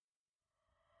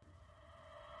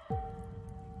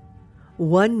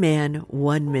One man,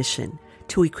 one mission,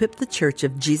 to equip the Church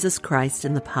of Jesus Christ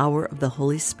in the power of the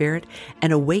Holy Spirit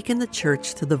and awaken the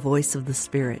church to the voice of the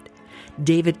Spirit.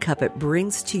 David Cuppett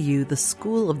brings to you the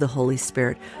School of the Holy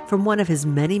Spirit from one of his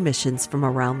many missions from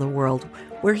around the world,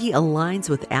 where he aligns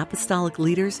with apostolic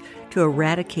leaders to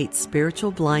eradicate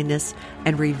spiritual blindness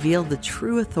and reveal the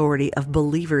true authority of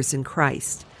believers in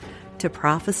Christ, to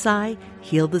prophesy,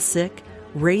 heal the sick,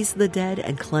 raise the dead,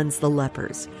 and cleanse the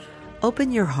lepers.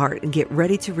 Open your heart and get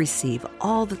ready to receive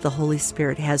all that the Holy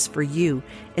Spirit has for you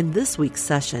in this week's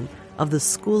session of the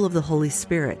School of the Holy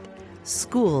Spirit.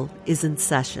 School is in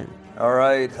session. All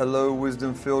right. Hello,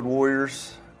 wisdom-filled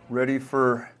warriors. Ready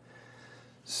for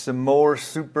some more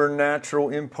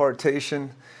supernatural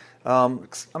impartation? I'm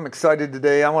excited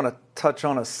today. I want to touch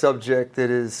on a subject that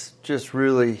is just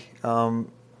really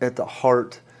at the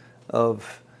heart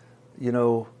of,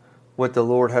 what the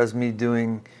Lord has me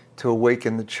doing to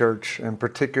awaken the church, and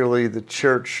particularly the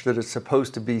church that is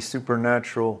supposed to be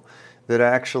supernatural, that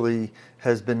actually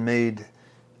has been made,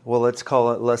 well, let's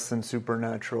call it less than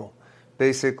supernatural.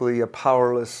 Basically a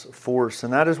powerless force.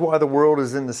 And that is why the world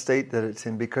is in the state that it's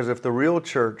in, because if the real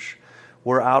church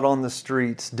were out on the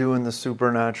streets doing the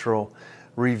supernatural,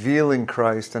 revealing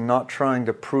Christ and not trying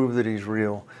to prove that He's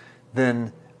real,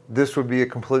 then this would be a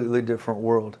completely different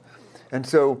world. And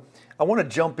so I want to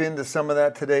jump into some of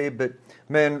that today, but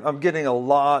man, I'm getting a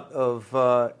lot of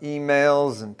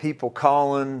emails and people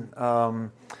calling. I've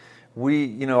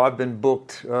been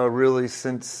booked really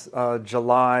since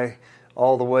July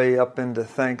all the way up into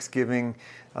Thanksgiving,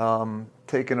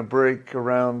 taking a break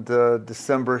around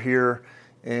December here,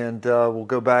 and we'll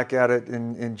go back at it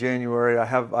in January.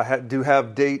 I do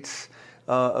have dates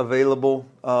available.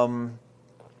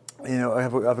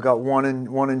 I've got one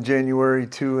in January,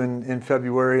 two in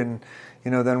February, and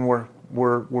then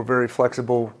we're very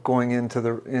flexible going into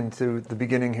the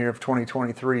beginning here of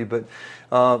 2023. But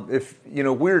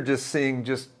we're just seeing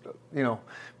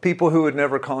people who would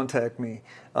never contact me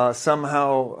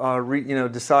somehow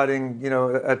deciding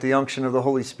at the unction of the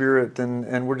Holy Spirit,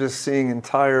 and we're just seeing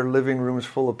entire living rooms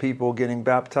full of people getting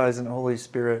baptized in the Holy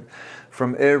Spirit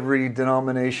from every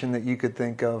denomination that you could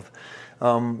think of.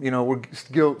 We're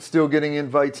still getting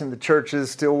invites into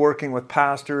churches, still working with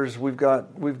pastors. We've got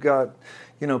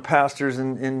pastors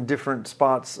in different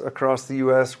spots across the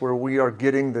U.S. where we are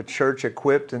getting the church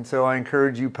equipped. And so I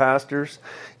encourage you pastors,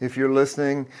 if you're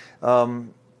listening,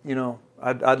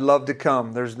 I'd love to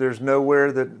come. There's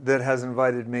nowhere that has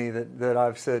invited me that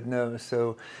I've said no.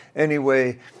 So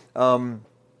anyway,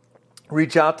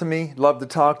 reach out to me. Love to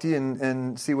talk to you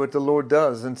and see what the Lord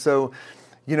does. And so,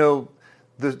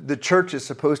 the church is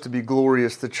supposed to be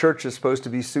glorious. The church is supposed to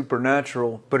be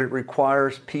supernatural, but it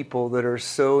requires people that are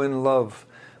so in love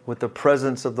with the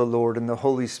presence of the Lord and the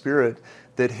Holy Spirit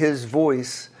that His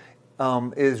voice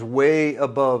is way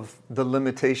above the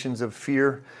limitations of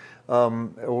fear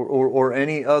or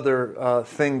any other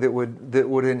thing that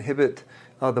would inhibit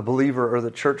the believer or the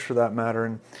church for that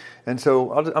matter. And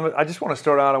so I just want to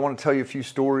start out. I want to tell you a few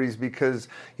stories because,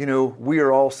 we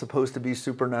are all supposed to be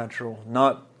supernatural,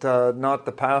 not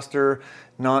the pastor,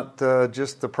 not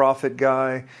just the prophet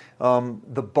guy.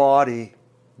 The body,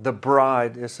 the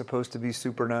bride is supposed to be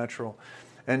supernatural.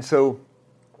 And so,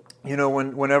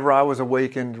 whenever I was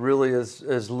awakened really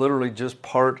as literally just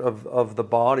part of the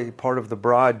body, part of the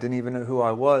bride, didn't even know who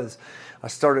I was, I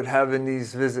started having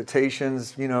these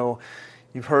visitations.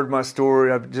 You've heard my story.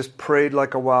 I've just prayed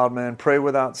like a wild man, pray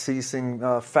without ceasing,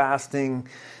 fasting,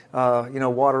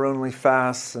 water-only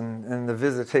fasts and the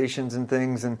visitations and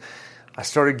things. And I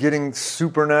started getting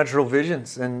supernatural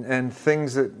visions and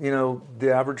things that,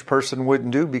 the average person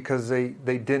wouldn't do because they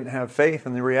didn't have faith.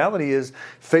 And the reality is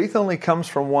faith only comes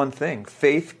from one thing.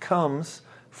 Faith comes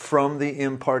from the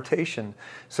impartation.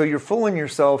 So you're fooling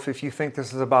yourself if you think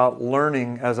this is about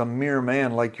learning as a mere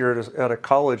man, like you're at a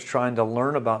college trying to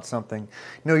learn about something.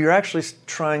 No, you're actually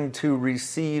trying to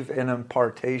receive an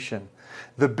impartation.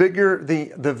 The bigger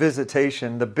the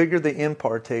visitation, the bigger the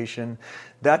impartation,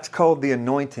 that's called the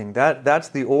anointing. That's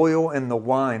the oil and the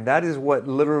wine. That is what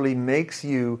literally makes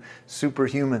you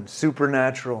superhuman,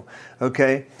 supernatural,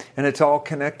 okay? And it's all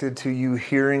connected to you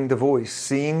hearing the voice,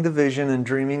 seeing the vision and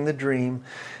dreaming the dream,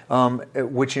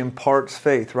 which imparts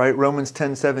faith, right? Romans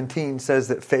 10:17 says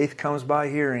that faith comes by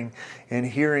hearing, and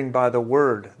hearing by the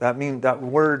word. That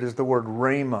word is the word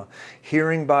rhema.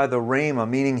 Hearing by the rhema,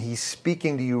 meaning He's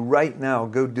speaking to you right now.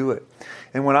 Go do it.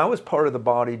 And when I was part of the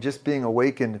body, just being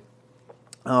awakened,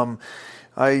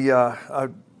 I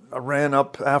ran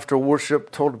up after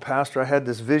worship, told the pastor I had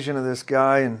this vision of this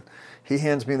guy, and he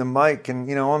hands me the mic, and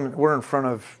we're in front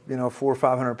of 400 or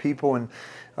 500 people, and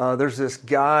there's this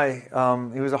guy.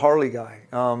 He was a Harley guy.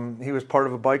 He was part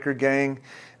of a biker gang.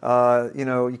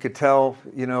 You could tell.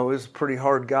 It was a pretty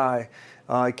hard guy.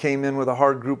 He came in with a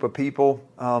hard group of people.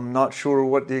 Not sure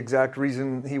what the exact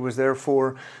reason he was there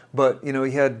for, but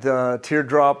he had a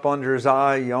teardrop under his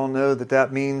eye. You all know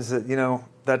that means that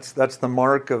that's the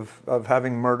mark of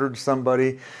having murdered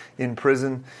somebody in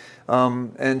prison.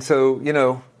 And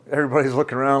so everybody's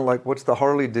looking around like, what's the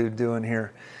Harley dude doing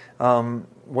here?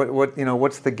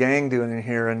 What's the gang doing in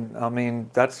here? And I mean,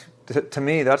 to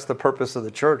me, that's the purpose of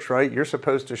the church, right? You're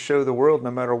supposed to show the world,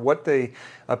 no matter what they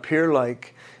appear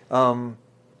like,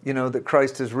 that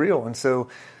Christ is real. And so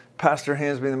pastor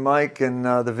hands me the mic, and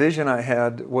the vision I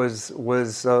had was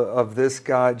of this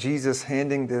guy, Jesus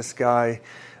handing this guy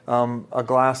a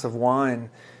glass of wine,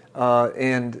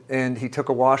 and he took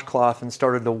a washcloth and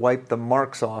started to wipe the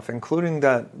marks off, including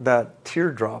that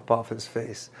teardrop off his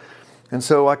face. And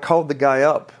so I called the guy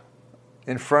up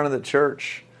in front of the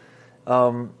church,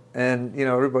 and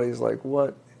everybody's like,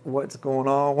 what's going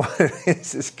on?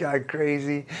 Is this guy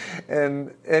crazy?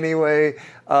 And anyway,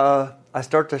 I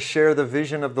start to share the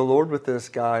vision of the Lord with this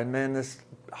guy, and man, this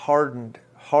hardened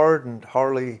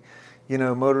Harley,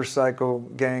 motorcycle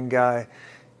gang guy,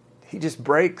 he just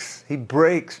breaks. He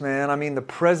breaks, man. I mean, the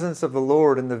presence of the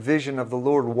Lord and the vision of the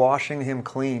Lord washing him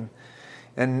clean.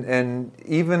 And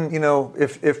even,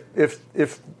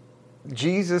 if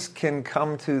Jesus can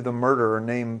come to the murderer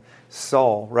named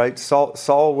Saul, right?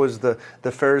 Saul was the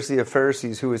Pharisee of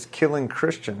Pharisees who was killing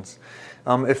Christians.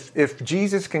 If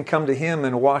Jesus can come to him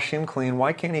and wash him clean,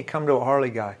 why can't he come to a Harley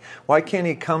guy? Why can't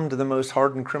he come to the most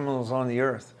hardened criminals on the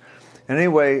earth? And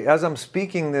anyway, as I'm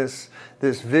speaking this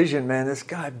vision, man, this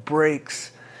guy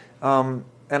breaks. And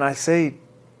I say,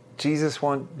 Jesus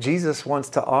wants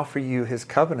to offer you his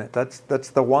covenant. That's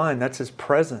the wine. That's his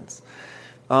presence.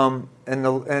 And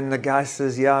the guy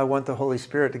says, yeah, I want the Holy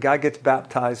Spirit. The guy gets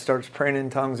baptized, starts praying in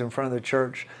tongues in front of the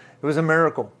church. It was a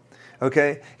miracle.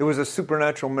 Okay? It was a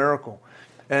supernatural miracle.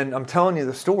 And I'm telling you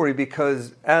the story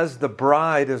because as the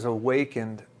bride is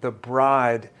awakened, the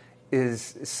bride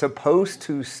is supposed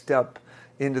to step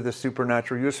into the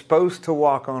supernatural. You're supposed to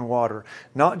walk on water.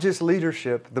 Not just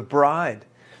leadership, the bride.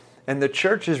 And the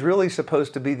church is really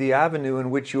supposed to be the avenue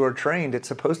in which you are trained. It's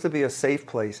supposed to be a safe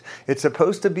place. It's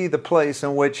supposed to be the place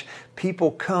in which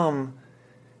people come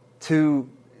to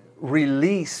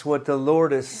release what the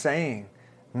Lord is saying,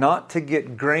 not to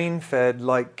get grain-fed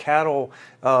like cattle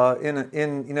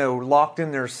locked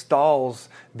in their stalls,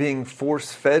 being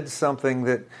force-fed something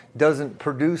that doesn't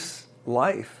produce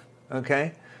life.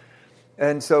 Okay,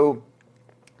 and so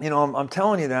I'm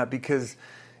telling you that because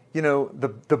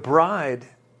the bride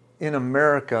in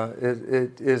America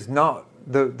is not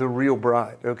the real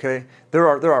bride, okay? There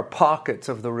are pockets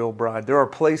of the real bride. There are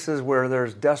places where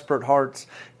there's desperate hearts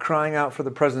crying out for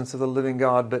the presence of the living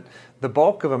God, but the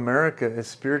bulk of America is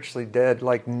spiritually dead,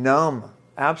 like numb,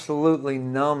 absolutely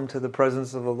numb to the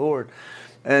presence of the Lord.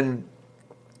 And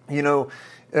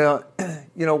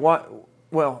what?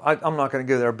 Well, I'm not going to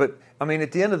go there, but I mean,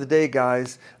 at the end of the day,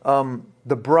 guys,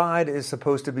 the bride is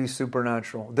supposed to be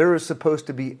supernatural. There is supposed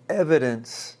to be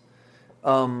evidence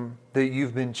that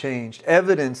you've been changed,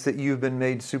 evidence that you've been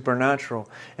made supernatural.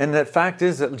 And the fact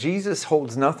is that Jesus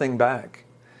holds nothing back.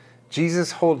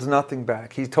 Jesus holds nothing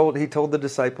back. He told the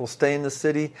disciples, stay in the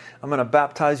city. I'm going to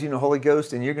baptize you in the Holy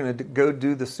Ghost, and you're going to go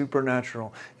do the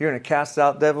supernatural. You're going to cast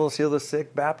out devils, heal the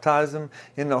sick, baptize them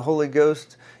in the Holy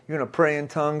Ghost. You're going to pray in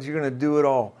tongues. You're going to do it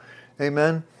all.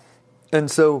 Amen? And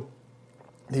so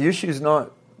the issue is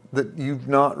not that you've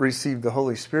not received the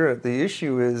Holy Spirit. The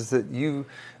issue is that you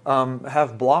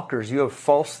have blockers. You have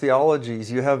false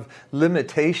theologies. You have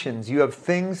limitations. You have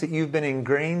things that you've been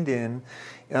ingrained in,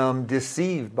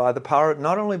 deceived by the power,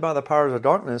 not only by the powers of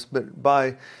darkness, but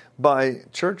by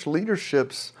church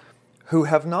leaderships who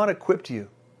have not equipped you.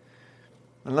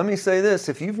 And let me say this,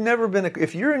 if you're in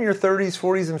your 30s,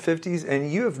 40s, and 50s,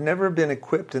 and you have never been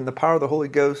equipped in the power of the Holy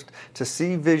Ghost to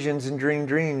see visions and dream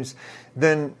dreams,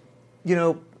 then,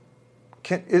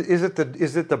 is it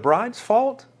the bride's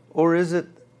fault, or is it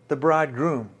the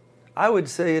bridegroom? I would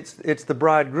say it's the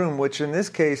bridegroom, which in this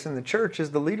case in the church is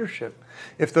the leadership.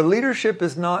 If the leadership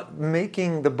is not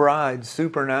making the bride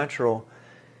supernatural,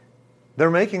 they're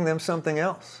making them something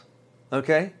else.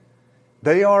 Okay?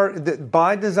 They are,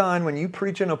 by design, when you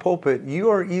preach in a pulpit, you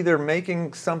are either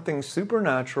making something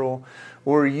supernatural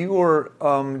or you are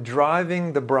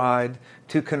driving the bride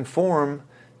to conform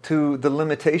to the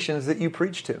limitations that you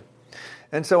preach to.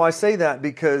 And so I say that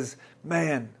because,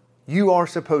 man, You are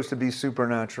supposed to be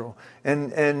supernatural.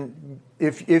 And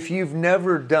if you've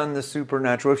never done the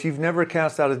supernatural, if you've never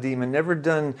cast out a demon, never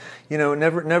done,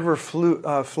 never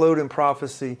flowed in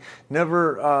prophecy,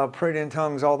 never prayed in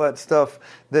tongues, all that stuff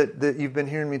that you've been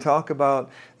hearing me talk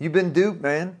about, you've been duped,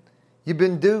 man. You've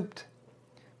been duped.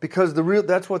 Because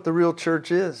that's what the real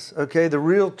church is. Okay? The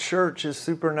real church is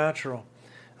supernatural.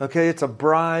 Okay? It's a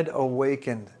bride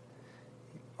awakened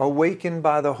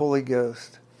by the Holy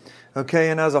Ghost. Okay,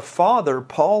 and as a father,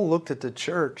 Paul looked at the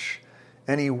church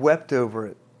and he wept over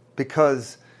it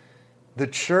because the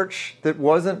church that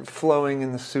wasn't flowing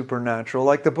in the supernatural,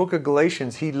 like the book of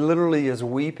Galatians, he literally is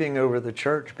weeping over the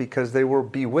church because they were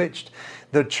bewitched.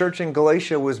 The church in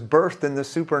Galatia was birthed in the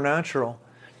supernatural.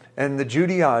 And the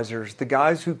Judaizers, the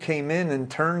guys who came in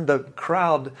and turned the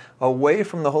crowd away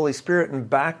from the Holy Spirit and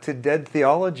back to dead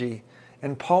theology.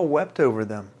 And Paul wept over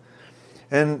them.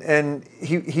 And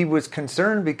he was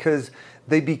concerned because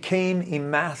they became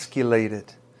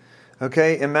emasculated.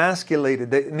 Okay?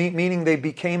 Emasculated, meaning they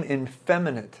became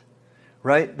effeminate.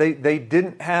 Right? They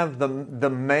didn't have the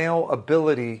male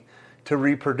ability to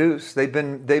reproduce. They've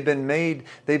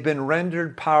been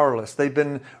rendered powerless. They've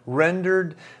been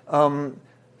rendered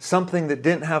something that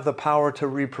didn't have the power to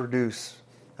reproduce.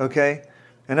 Okay?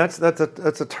 And that's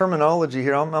a terminology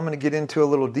here. I'm going to get into a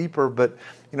little deeper, but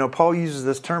Paul uses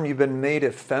this term. You've been made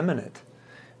effeminate,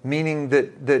 meaning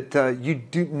that you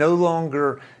do no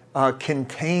longer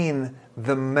contain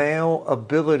the male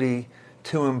ability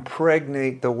to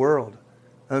impregnate the world.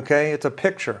 Okay, it's a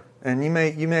picture, and you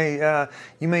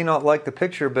may not like the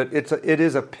picture, but it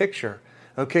is a picture.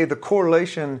 Okay, the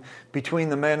correlation between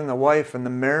the man and the wife and the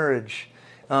marriage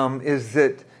is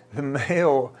that the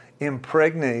male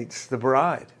impregnates the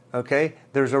bride. Okay?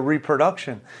 There's a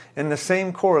reproduction. And the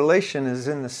same correlation is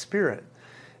in the spirit.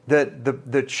 That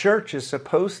the church is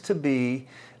supposed to be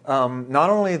not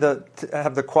only to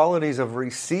have the qualities of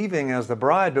receiving as the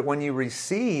bride, but when you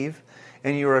receive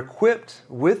and you're equipped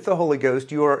with the Holy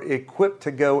Ghost, you are equipped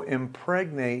to go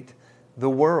impregnate the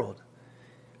world.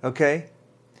 Okay?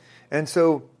 And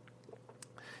so,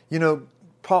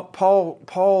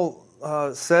 Paul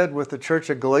said with the church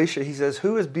of Galatia, he says,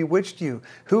 who has bewitched you?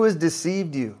 Who has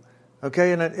deceived you?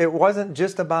 Okay, and it wasn't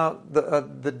just about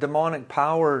the demonic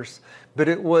powers, but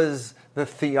it was the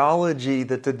theology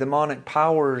that the demonic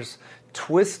powers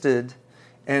twisted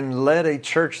and led a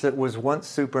church that was once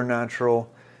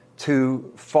supernatural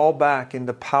to fall back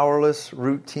into powerless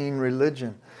routine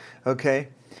religion. Okay,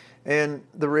 and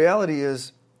the reality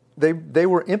is they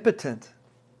were impotent.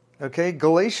 Okay,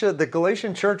 the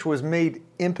Galatian church was made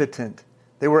impotent.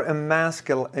 They were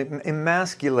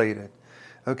emasculated.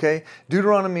 Okay,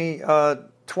 Deuteronomy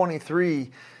 23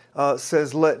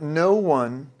 says, "Let no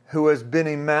one who has been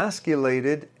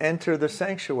emasculated enter the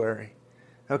sanctuary."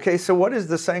 Okay, so what is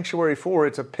the sanctuary for?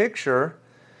 It's a picture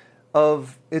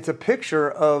of the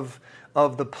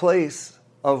place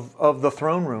of the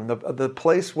throne room, the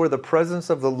place where the presence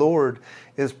of the Lord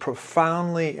is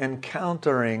profoundly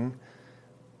encountering.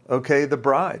 Okay, the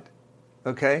bride.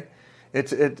 Okay,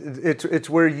 it's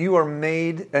where you are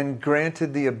made and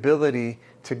granted the ability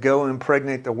to go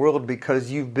impregnate the world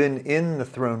because you've been in the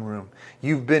throne room.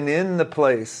 You've been in the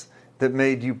place that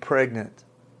made you pregnant.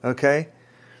 Okay?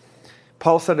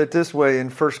 Paul said it this way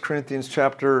in 1 Corinthians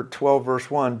chapter 12,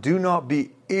 verse 1. Do not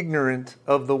be ignorant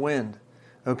of the wind.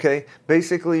 Okay?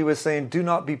 Basically, he was saying, do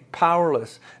not be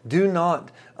powerless. Do not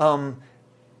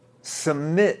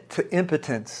submit to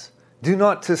impotence. Do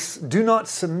not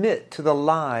submit to the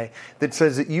lie that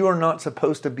says that you are not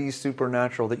supposed to be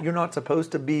supernatural, that you're not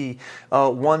supposed to be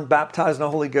one baptized in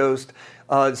the Holy Ghost,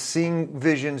 seeing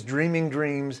visions, dreaming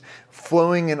dreams,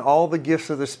 flowing in all the gifts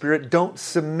of the Spirit. Don't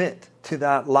submit to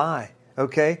that lie,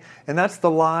 okay? And that's the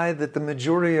lie that the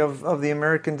majority of the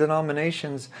American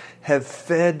denominations have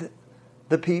fed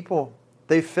the people.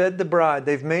 They've fed the bride.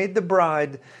 They've made the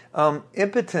bride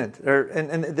impotent,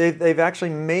 and they've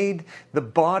actually made the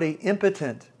body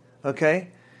impotent. Okay,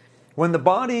 when the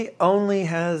body only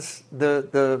has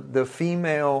the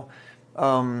female,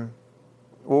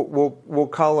 we'll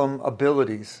call them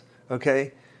abilities.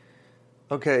 Okay,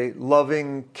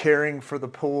 loving, caring for the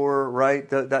poor. Right,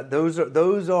 those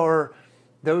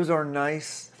are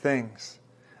nice things.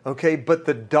 Okay, but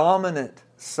the dominant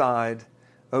side,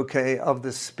 okay, of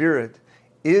the Spirit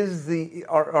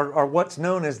are what's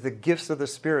known as the gifts of the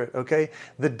Spirit, okay?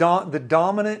 The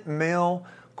dominant male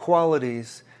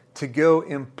qualities to go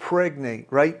impregnate,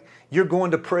 right? You're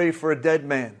going to pray for a dead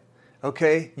man,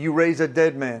 okay? You raise a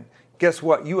dead man. Guess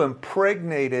what? You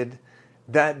impregnated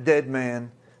that dead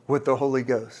man with the Holy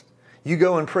Ghost. You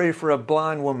go and pray for a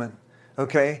blind woman,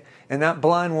 okay? And that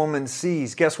blind woman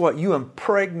sees. Guess what? You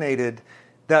impregnated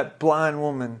that blind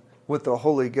woman with the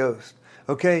Holy Ghost,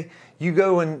 okay? You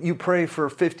go and you pray for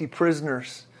 50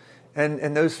 prisoners,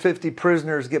 and those 50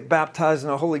 prisoners get baptized in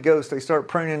the Holy Ghost. They start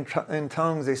praying in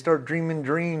tongues. They start dreaming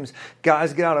dreams.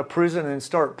 Guys get out of prison and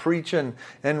start preaching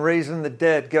and raising the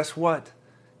dead. Guess what?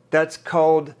 That's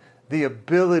called the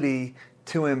ability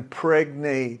to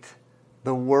impregnate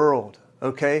the world,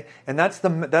 okay? And that's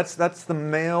the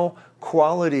male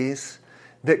qualities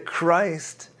that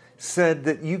Christ said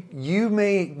that you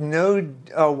may know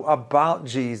about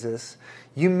Jesus.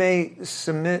 You may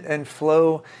submit and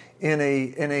flow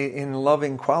in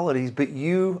loving qualities, but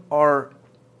you are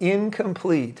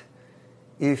incomplete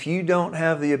if you don't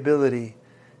have the ability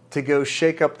to go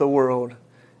shake up the world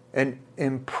and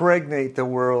impregnate the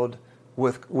world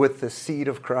with the seed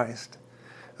of Christ.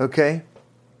 Okay?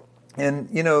 And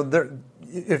you know,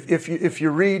 if you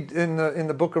read in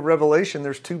the book of Revelation,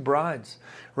 there's two brides,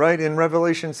 right? In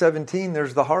Revelation 17,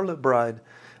 there's the harlot bride.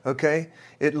 Okay?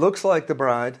 It looks like the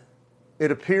bride.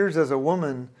 It appears as a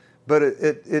woman, but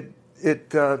it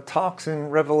talks in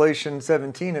Revelation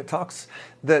 17. It talks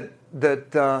that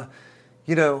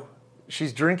you know,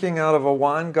 she's drinking out of a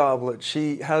wine goblet.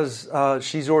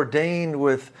 She's ordained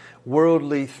with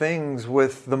worldly things,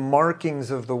 with the markings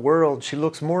of the world. She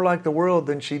looks more like the world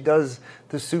than she does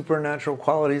the supernatural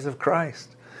qualities of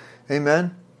Christ.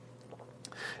 Amen.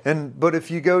 But if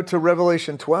you go to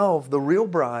Revelation 12, the real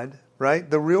bride, right?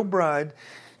 The real bride,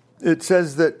 it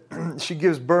says that she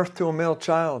gives birth to a male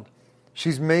child.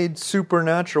 She's made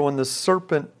supernatural, and the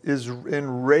serpent is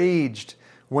enraged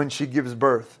when she gives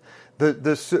birth.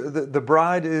 The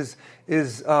bride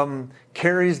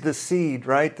carries the seed,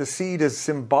 right? The seed is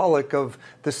symbolic of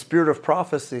the spirit of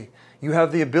prophecy. You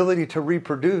have the ability to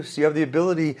reproduce. You have the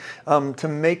ability to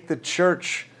make the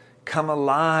church come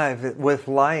alive with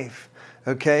life.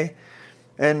 Okay.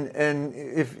 And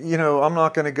if you know, I'm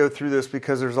not going to go through this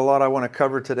because there's a lot I want to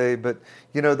cover today. But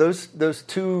you know, those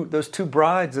two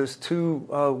brides, those two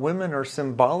women are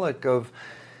symbolic of.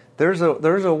 There's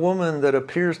a woman that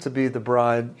appears to be the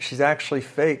bride. She's actually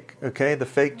fake. Okay, the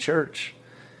fake church.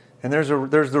 And there's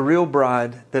the real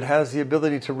bride that has the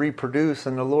ability to reproduce,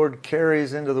 and the Lord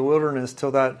carries into the wilderness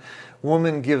till that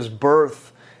woman gives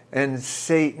birth. And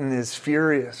Satan is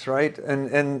furious, right? And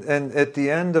at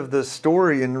the end of the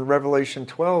story in Revelation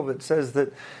 12, it says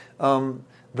that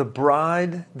the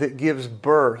bride that gives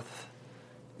birth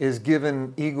is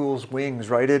given eagle's wings,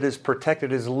 right? It is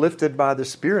protected, it is lifted by the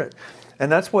Spirit.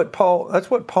 And that's what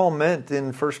Paul meant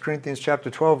in 1 Corinthians chapter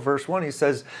 12, verse 1. He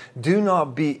says, do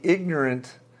not be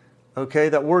ignorant. Okay,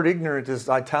 that word ignorant is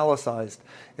italicized.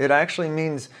 It actually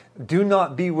means do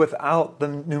not be without the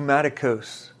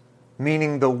pneumatikos,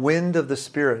 meaning the wind of the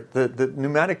Spirit. The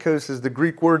pneumatikos is the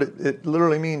Greek word. It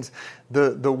literally means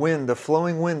the wind, the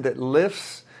flowing wind that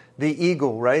lifts the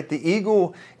eagle, right? The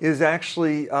eagle is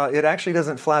actually, it actually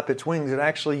doesn't flap its wings. It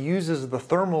actually uses the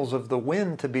thermals of the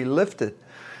wind to be lifted.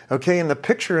 Okay, and the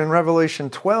picture in Revelation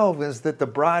 12 is that the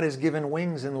bride is given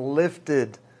wings and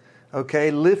lifted.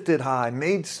 Okay, lifted high,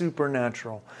 made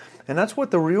supernatural. And that's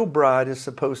what the real bride is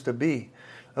supposed to be.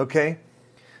 Okay,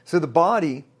 so the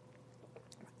body,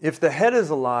 if the head is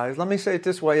alive, let me say it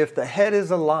this way, if the head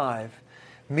is alive,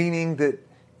 meaning that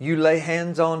you lay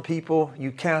hands on people,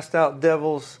 you cast out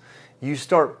devils, you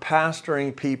start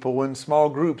pastoring people in small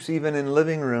groups, even in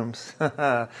living rooms.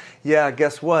 Yeah,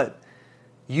 guess what?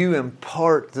 You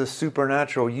impart the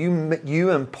supernatural.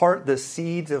 You impart the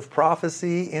seeds of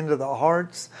prophecy into the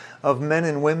hearts of men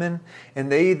and women, and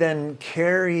they then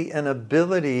carry an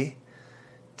ability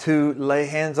to lay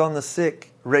hands on the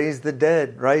sick, raise the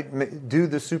dead, right? Do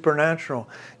the supernatural.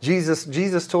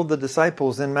 Jesus told the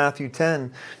disciples in Matthew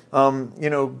 10,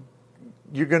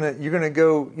 you're gonna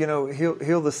go,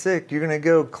 heal the sick. You're gonna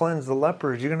go cleanse the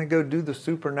lepers. You're gonna go do the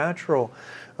supernatural,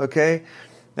 okay?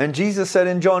 And Jesus said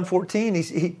in John 14,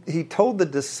 he told the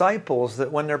disciples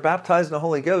that when they're baptized in the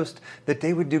Holy Ghost, that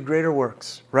they would do greater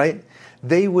works, right?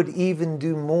 They would even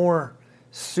do more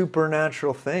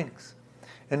supernatural things.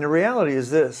 And the reality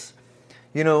is this,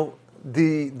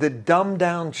 the dumbed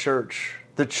down church,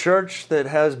 the church that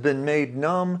has been made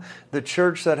numb, the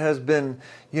church that has been,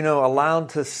 allowed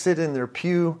to sit in their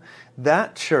pew,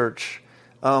 that church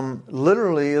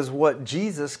literally is what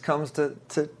Jesus comes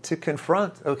to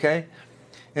confront, okay?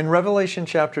 In Revelation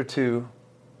chapter 2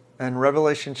 and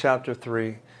Revelation chapter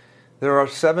 3, there are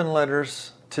 7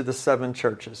 letters to the 7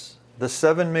 churches, the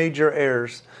 7 major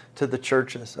heirs to the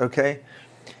churches, okay?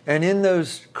 And in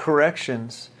those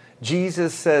corrections,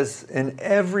 Jesus says in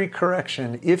every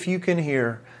correction, if you can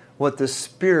hear what the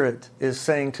Spirit is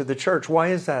saying to the church. Why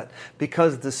is that?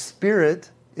 Because the Spirit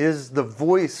is the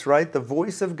voice, right? The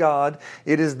voice of God.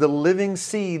 It is the living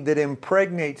seed that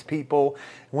impregnates people.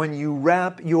 When you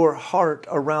wrap your heart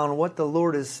around what the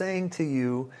Lord is saying to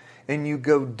you and you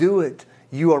go do it,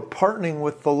 you are partnering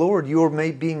with the Lord. You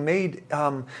are being made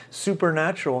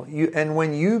supernatural. And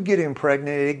when you get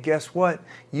impregnated, guess what?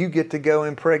 You get to go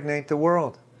impregnate the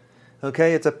world.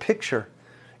 Okay? It's a picture.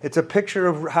 It's a picture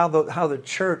of how the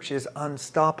church is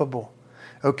unstoppable.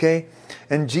 Okay?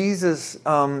 And Jesus, in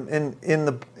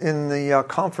the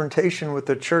confrontation with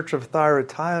the church of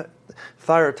Thyatira,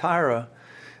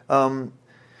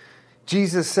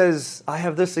 Jesus says, I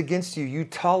have this against you. You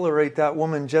tolerate that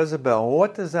woman Jezebel.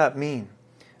 What does that mean?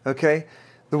 Okay?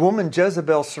 The woman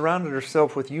Jezebel surrounded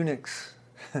herself with eunuchs.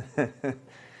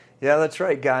 Yeah, that's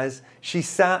right, guys. She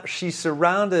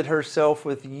surrounded herself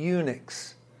with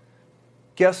eunuchs.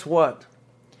 Guess what?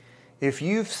 If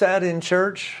you've sat in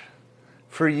church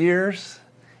for years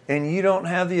and you don't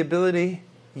have the ability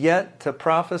yet to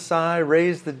prophesy,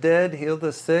 raise the dead, heal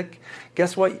the sick,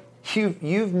 guess what?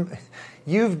 You've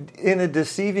in a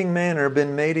deceiving manner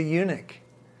been made a eunuch.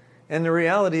 And the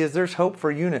reality is there's hope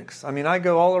for eunuchs. I mean, I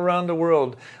go all around the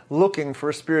world looking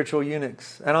for spiritual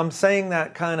eunuchs. And I'm saying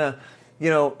that kind of,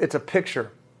 it's a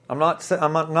picture. I'm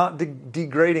not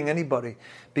degrading anybody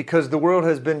because the world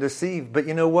has been deceived. But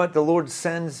you know what? The Lord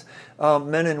sends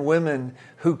men and women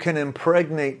who can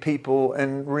impregnate people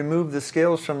and remove the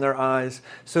scales from their eyes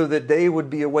so that they would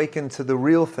be awakened to the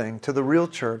real thing, to the real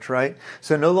church, right?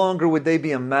 So no longer would they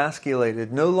be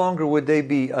emasculated. No longer would they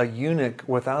be a eunuch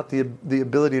without the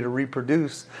ability to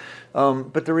reproduce.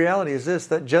 But the reality is this,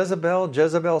 that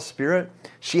Jezebel's spirit,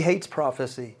 she hates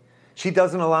prophecy. She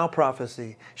doesn't allow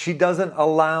prophecy. She doesn't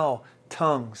allow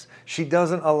tongues. She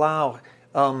doesn't allow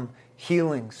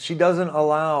healings. She doesn't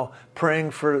allow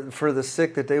praying for the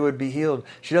sick that they would be healed.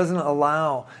 She doesn't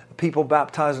allow people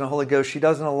baptized in the Holy Ghost. She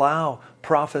doesn't allow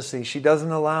prophecy. She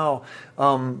doesn't allow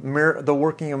the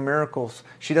working of miracles.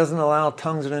 She doesn't allow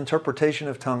tongues and interpretation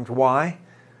of tongues. Why?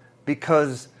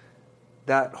 Because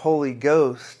that Holy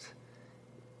Ghost,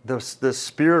 the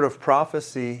spirit of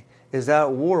prophecy, is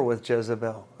at war with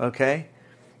Jezebel, okay?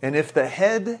 And if the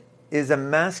head is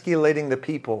emasculating the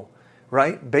people,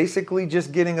 right? Basically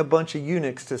just getting a bunch of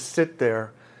eunuchs to sit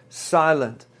there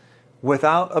silent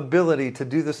without ability to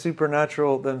do the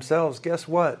supernatural themselves, guess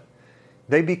what?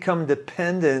 They become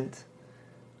dependent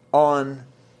on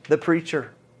the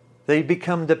preacher. They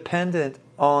become dependent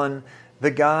on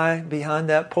the guy behind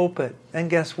that pulpit. And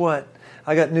guess what?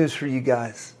 I got news for you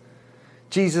guys.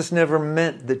 Jesus never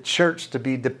meant the church to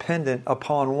be dependent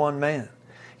upon one man.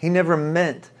 He never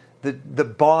meant the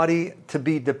body to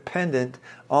be dependent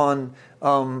on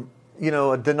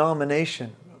a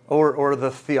denomination or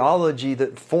the theology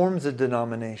that forms a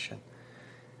denomination.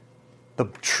 The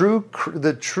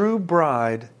true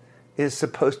bride is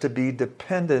supposed to be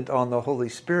dependent on the Holy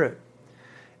Spirit.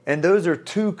 And those are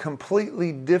two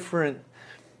completely different,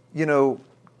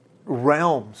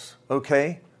 realms,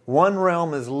 okay? One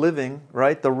realm is living,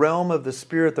 right? The realm of the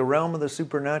Spirit, the realm of the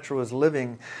supernatural is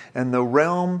living. And the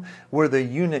realm where the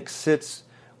eunuch sits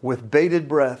with bated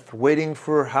breath, waiting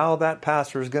for how that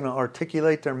pastor is going to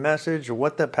articulate their message or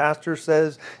what the pastor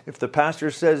says. If the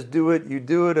pastor says do it, you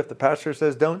do it. If the pastor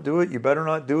says don't do it, you better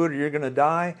not do it or you're going to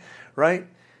die, right?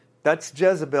 That's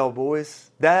Jezebel, boys.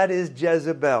 That is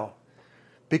Jezebel.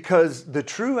 Because the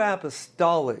true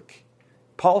apostolic,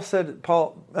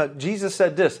 Jesus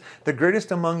said this, the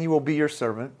greatest among you will be your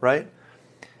servant, right?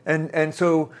 And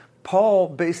so Paul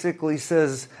basically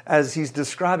says, as he's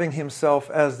describing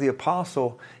himself as the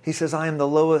apostle, he says, I am the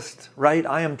lowest, right?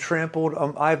 I am trampled.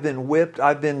 I've been whipped.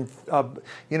 I've been,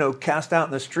 cast out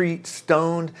in the street,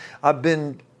 stoned. I've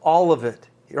been all of it,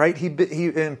 right? He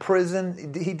in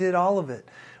prison. He did all of it,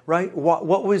 right? What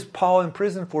was Paul in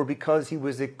prison for? Because he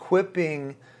was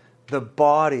equipping the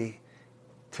body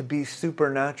to be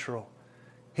supernatural.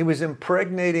 He was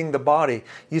impregnating the body.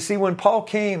 You see, when Paul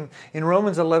came in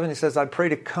Romans 11, he says, I pray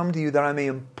to come to you that I may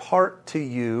impart to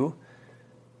you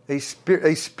a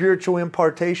spiritual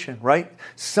impartation, right?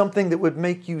 Something that would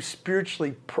make you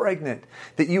spiritually pregnant,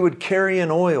 that you would carry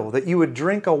an oil, that you would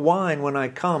drink a wine when I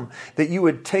come, that you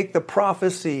would take the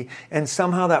prophecy and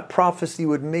somehow that prophecy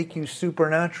would make you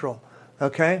supernatural,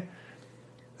 okay?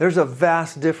 There's a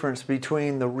vast difference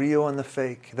between the real and the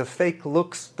fake. The fake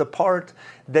looks the part,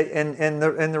 and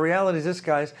the reality is this,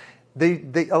 guys.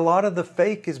 A lot of the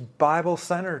fake is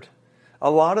Bible-centered.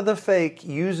 A lot of the fake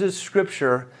uses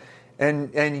Scripture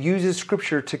and uses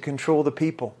Scripture to control the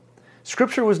people.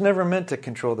 Scripture was never meant to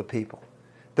control the people.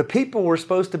 The people were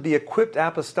supposed to be equipped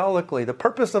apostolically. The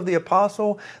purpose of the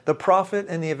apostle, the prophet,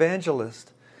 and the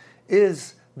evangelist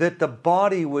is that the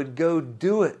body would go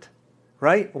do it.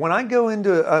 right? When I go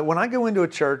into a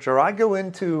church, or I go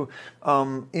into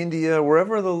India,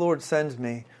 wherever the Lord sends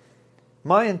me,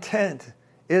 my intent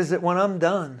is that when I'm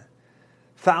done,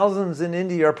 thousands in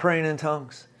India are praying in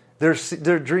tongues.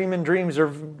 They're dreaming dreams. They're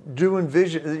doing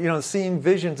vision, seeing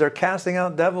visions. They're casting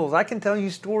out devils. I can tell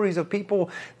you stories of people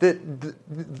that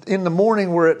in the morning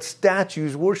were at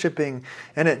statues worshiping,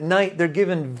 and at night they're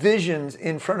given visions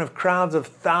in front of crowds of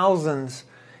thousands,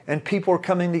 and people are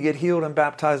coming to get healed and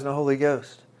baptized in the Holy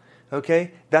Ghost.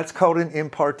 Okay? That's called an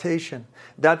impartation.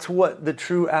 That's what the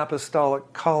true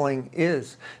apostolic calling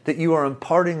is, that you are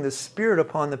imparting the Spirit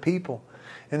upon the people.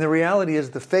 And the reality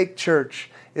is the fake church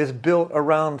is built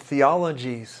around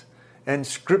theologies and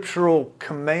scriptural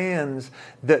commands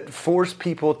that force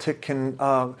people to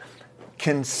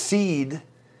concede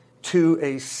to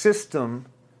a system,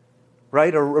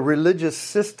 right? A religious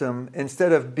system,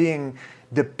 instead of being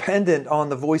dependent on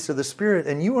the voice of the Spirit.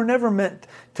 And you were never meant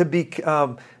to be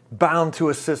bound to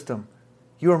a system.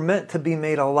 You are meant to be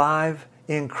made alive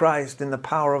in Christ in the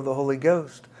power of the Holy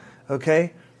Ghost.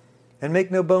 Okay? And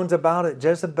make no bones about it,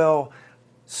 Jezebel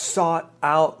sought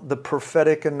out the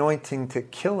prophetic anointing to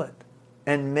kill it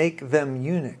and make them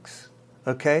eunuchs.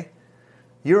 Okay?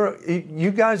 A lot of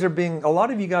you guys are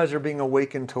being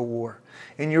awakened to war.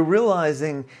 And you're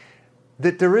realizing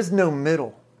that there is no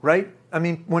middle, right? I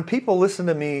mean, when people listen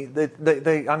to me,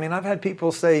 I've had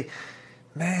people say,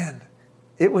 man,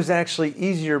 it was actually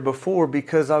easier before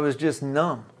because I was just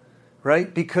numb,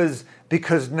 right? Because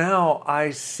now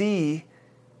I see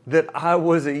that I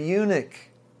was a eunuch.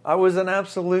 I was an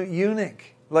absolute eunuch.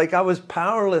 Like I was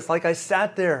powerless. Like I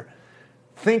sat there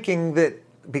thinking that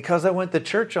because I went to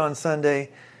church on Sunday,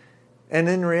 and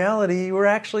in reality, you were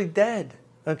actually dead.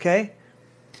 Okay?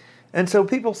 And so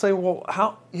people say, well,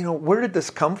 how, where did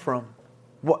this come from?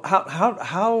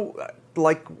 How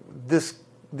like this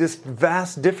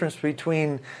vast difference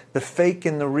between the fake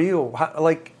and the real,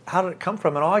 how did it come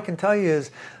from? And all I can tell you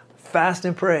is, fast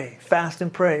and pray, fast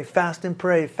and pray, fast and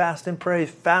pray, fast and pray,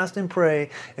 fast and pray,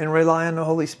 and rely on the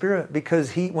Holy Spirit.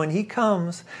 Because when He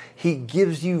comes, He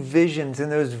gives you visions, and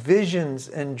those visions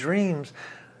and dreams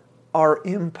are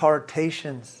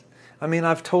impartations. I mean,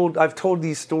 I've told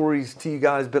these stories to you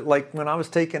guys, but like when I was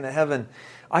taken to heaven,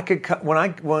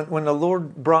 when the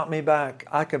Lord brought me back,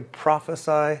 I could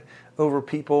prophesy over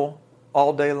people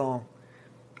all day long.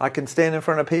 I can stand in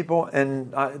front of people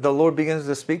and the Lord begins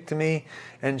to speak to me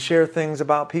and share things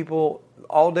about people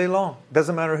all day long.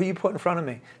 Doesn't matter who you put in front of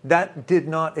me. That did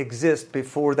not exist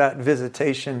before that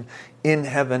visitation in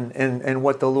heaven and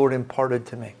what the Lord imparted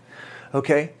to me.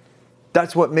 Okay?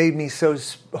 That's what made me so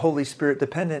Holy Spirit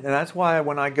dependent. And that's why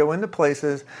when I go into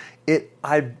places,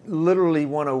 I literally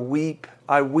want to weep.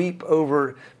 I weep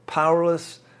over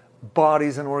powerless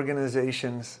bodies and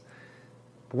organizations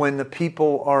when the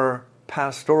people are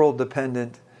pastoral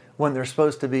dependent, when they're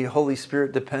supposed to be Holy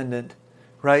Spirit dependent,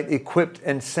 right? Equipped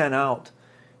and sent out.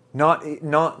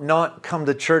 Not come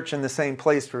to church in the same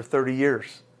place for 30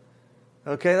 years.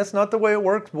 Okay, that's not the way it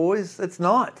works, boys. It's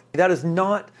not. That is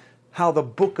not how the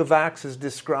book of Acts is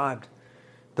described.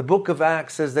 The book of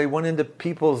Acts says they went into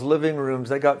people's living rooms,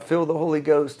 they got filled with the Holy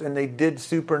Ghost, and they did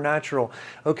supernatural.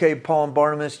 Okay, Paul and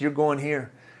Barnabas, you're going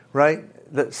here, right?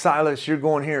 Silas, you're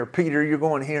going here. Peter, you're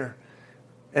going here.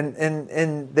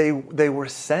 And they were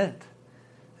sent.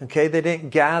 Okay, they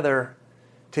didn't gather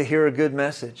to hear a good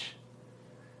message.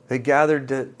 They gathered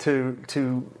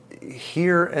to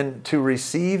hear and to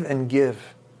receive and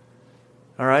give.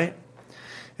 All right?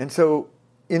 And so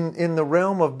in the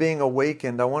realm of being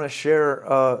awakened, I want to share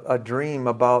a dream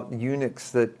about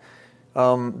eunuchs that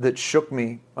shook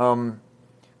me.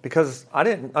 Because a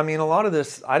lot of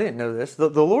this, I didn't know this. The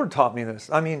Lord taught me this.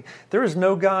 I mean, there is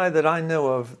no guy that I know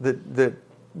of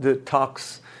that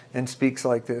talks and speaks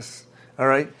like this. All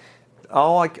right?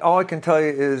 All I can tell you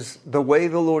is the way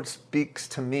the Lord speaks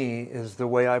to me is the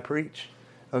way I preach.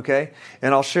 Okay?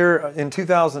 And I'll share, in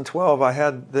 2012, I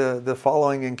had the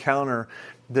following encounter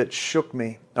that shook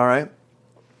me. All right?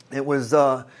 It was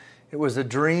a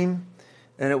dream,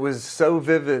 and it was so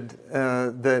vivid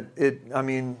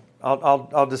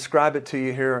I'll describe it to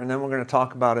you here, and then we're going to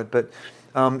talk about it. But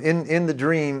in the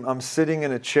dream, I'm sitting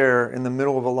in a chair in the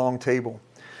middle of a long table.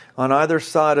 On either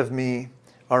side of me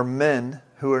are men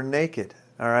who are naked,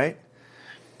 all right?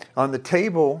 On the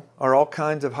table are all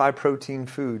kinds of high-protein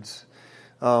foods,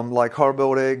 like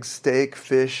hard-boiled eggs, steak,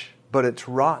 fish, but it's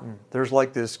rotten. There's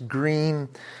like this green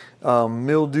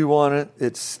mildew on it.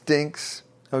 It stinks,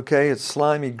 okay? It's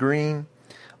slimy green.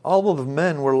 All of the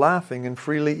men were laughing and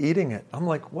freely eating it. I'm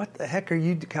like, what the heck are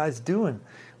you guys doing?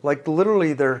 Like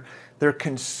literally they're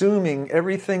consuming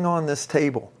everything on this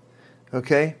table.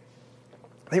 Okay?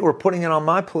 They were putting it on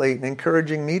my plate and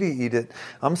encouraging me to eat it.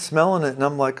 I'm smelling it and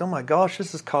I'm like, oh my gosh,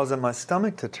 this is causing my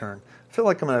stomach to turn. I feel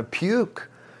like I'm going to puke,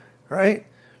 right?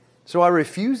 So I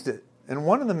refused it. And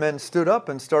one of the men stood up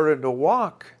and started to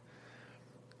walk.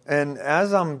 And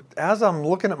as I'm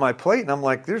looking at my plate and I'm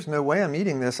like, there's no way I'm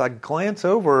eating this, I glance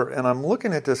over and I'm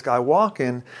looking at this guy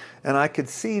walking and I could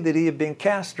see that he had been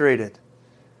castrated.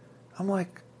 I'm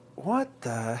like, what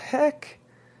the heck?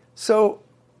 So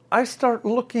I start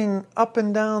looking up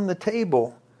and down the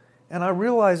table and I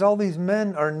realize all these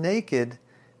men are naked.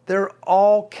 They're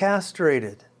all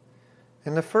castrated.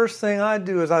 And the first thing I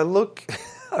do is I look,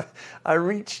 I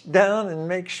reach down and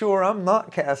make sure I'm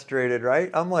not castrated,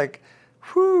 right? I'm like,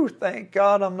 whew, thank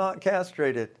God I'm not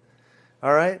castrated.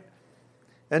 All right?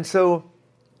 And so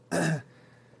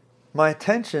my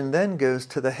attention then goes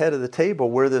to the head of the table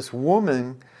where this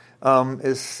woman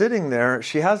is sitting there.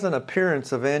 She has an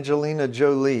appearance of Angelina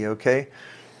Jolie, okay?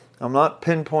 I'm not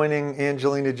pinpointing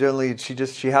Angelina Jolie.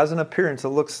 She has an appearance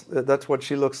that's what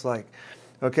she looks like.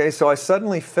 Okay, so I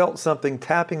suddenly felt something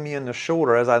tapping me in the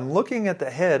shoulder as I'm looking at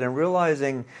the head and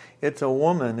realizing it's a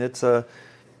woman. It's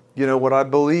what I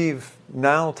believe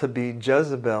now to be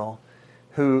Jezebel,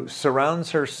 who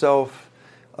surrounds herself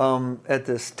at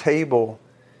this table,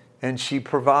 and she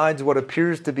provides what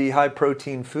appears to be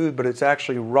high-protein food, but it's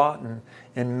actually rotten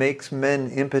and makes men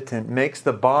impotent, makes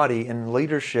the body and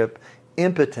leadership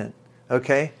impotent,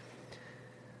 okay?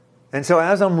 And so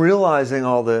as I'm realizing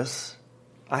all this,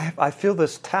 I feel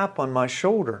this tap on my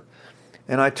shoulder,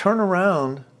 and I turn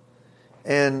around,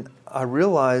 and I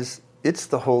realize it's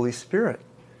the Holy Spirit.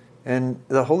 And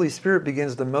the Holy Spirit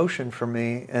begins to motion for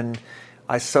me, and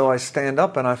so I stand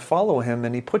up and I follow him,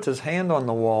 and he puts his hand on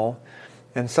the wall,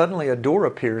 and suddenly a door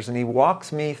appears, and he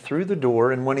walks me through the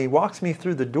door. And when he walks me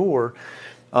through the door,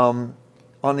 on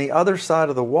the other side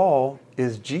of the wall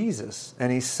is Jesus,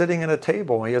 and he's sitting at a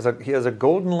table. He has a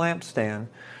golden lampstand.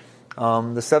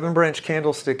 The 7-branch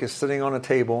candlestick is sitting on a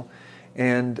table,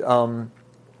 and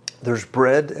there's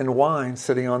bread and wine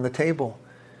sitting on the table.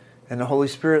 And the Holy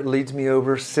Spirit leads me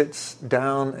over, sits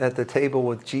down at the table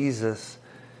with Jesus,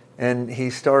 and he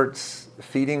starts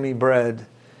feeding me bread,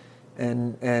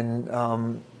 and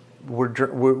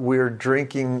we're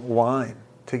drinking wine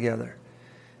together.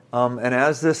 And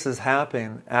as this is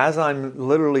happening, as I'm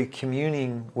literally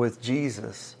communing with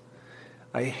Jesus,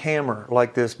 a hammer,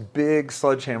 like this big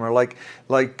sledgehammer, like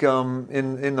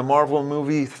in the Marvel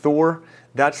movie Thor,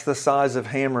 that's the size of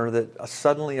hammer that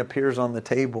suddenly appears on the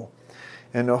table.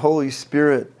 And the Holy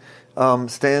Spirit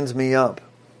stands me up.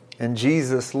 And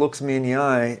Jesus looks me in the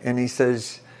eye and he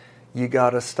says, you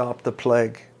got to stop the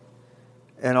plague.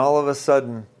 And all of a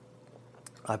sudden,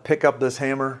 I pick up this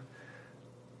hammer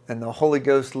and the Holy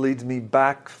Ghost leads me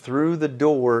back through the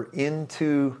door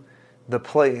into the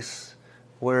place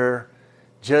where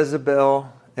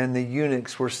Jezebel and the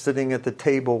eunuchs were sitting at the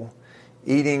table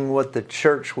eating what the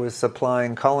church was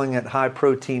supplying, calling it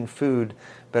high-protein food,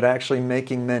 but actually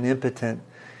making men impotent.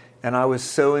 And I was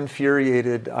so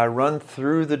infuriated, I run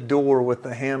through the door with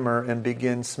the hammer and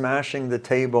begin smashing the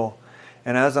table.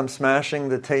 And as I'm smashing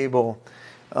the table,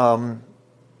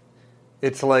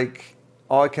 it's like,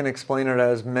 all I can explain it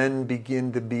as, men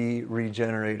begin to be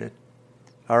regenerated.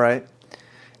 All right?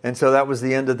 And so that was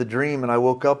the end of the dream, and I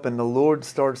woke up and the Lord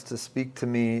starts to speak to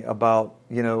me about,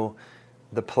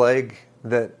 the plague,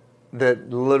 that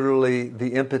literally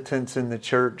the impotence in the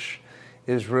church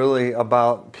is really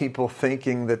about people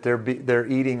thinking that they're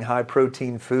eating high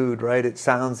protein food, right? It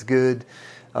sounds good.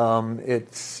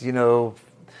 It's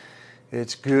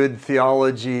good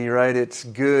theology, right? It's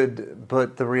good,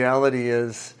 but the reality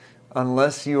is,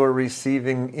 unless you are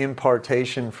receiving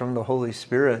impartation from the Holy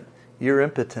Spirit, you're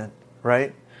impotent,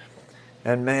 right?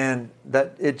 And man,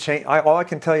 that it changed. All I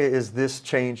can tell you is this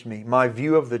changed me. My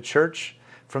view of the church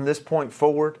from this point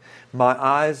forward, the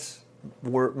eyes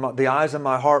of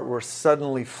my heart were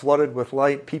suddenly flooded with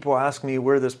light. People ask me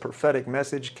where this prophetic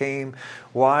message came.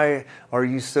 Why are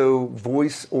you so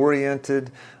voice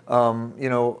oriented?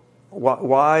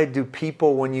 Why do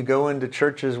people, when you go into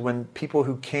churches, when people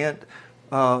who can't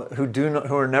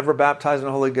who are never baptized in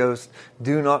the Holy Ghost,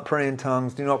 do not pray in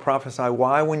tongues, do not prophesy.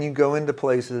 Why, when you go into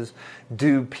places,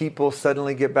 do people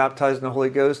suddenly get baptized in the Holy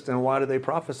Ghost, and why do they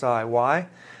prophesy? Why?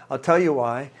 I'll tell you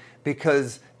why.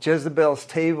 Because Jezebel's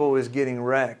table is getting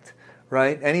wrecked,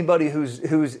 right? Anybody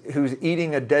who's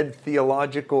eating a dead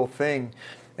theological thing.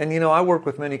 And I work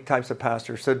with many types of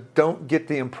pastors, so don't get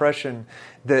the impression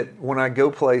that when I go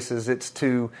places, it's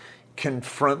to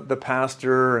confront the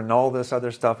pastor and all this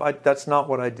other stuff. That's not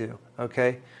what I do,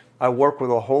 okay? I work with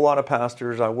a whole lot of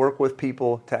pastors. I work with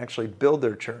people to actually build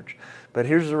their church. But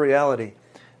here's the reality.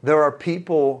 There are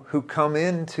people who come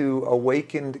into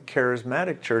awakened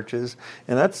charismatic churches,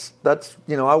 and that's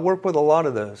I work with a lot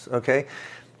of those, okay?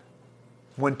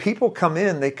 When people come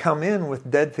in, they come in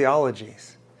with dead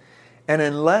theologies. And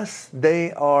unless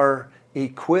they are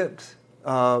equipped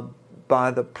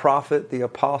by the prophet, the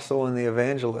apostle, and the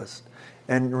evangelist,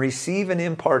 and receive an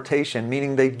impartation,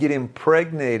 meaning they get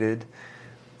impregnated,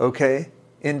 okay,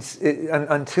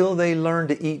 until they learn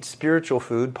to eat spiritual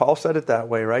food. Paul said it that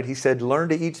way, right? He said, learn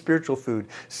to eat spiritual food.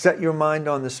 Set your mind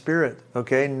on the Spirit,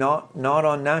 okay, not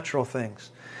on natural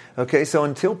things. Okay, so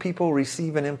until people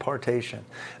receive an impartation,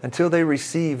 until they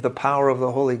receive the power of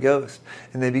the Holy Ghost,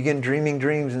 and they begin dreaming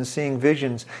dreams and seeing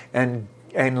visions, and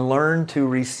learn to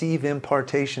receive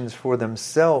impartations for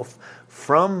themselves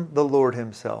from the Lord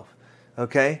Himself,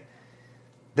 okay,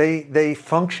 they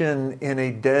function in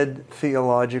a dead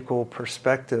theological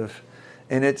perspective,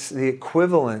 and it's the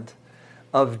equivalent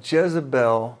of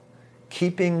Jezebel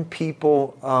keeping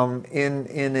people in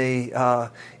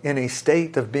a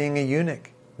state of being a eunuch.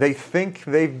 They think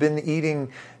they've been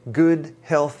eating good,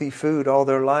 healthy food all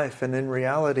their life, and in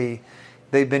reality,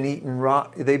 they've been eating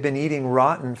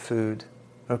rotten food.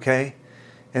 Okay,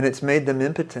 and it's made them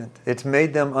impotent. It's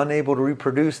made them unable to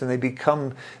reproduce, and they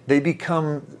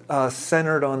become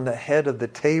centered on the head of the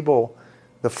table,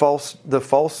 the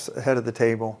false head of the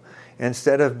table,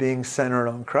 instead of being centered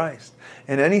on Christ.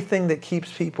 And anything that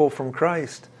keeps people from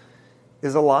Christ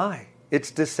is a lie.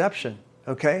 It's deception.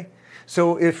 Okay.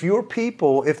 So if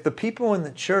the people in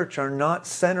the church are not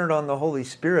centered on the Holy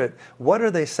Spirit, what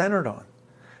are they centered on?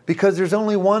 Because there's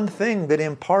only one thing that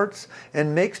imparts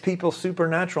and makes people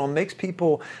supernatural, and makes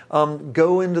people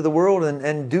go into the world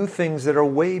and do things that are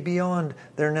way beyond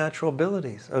their natural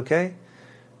abilities. Okay,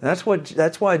 and that's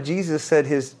why Jesus said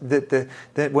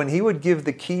that when He would give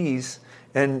the keys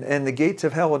and the gates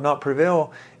of hell would not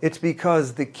prevail, it's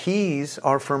because the keys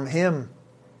are from Him.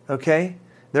 Okay,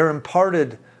 they're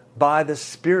imparted by the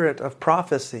spirit of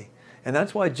prophecy, and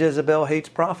that's why Jezebel hates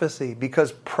prophecy,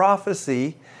 because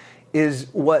prophecy is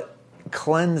what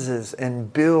cleanses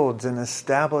and builds and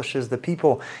establishes the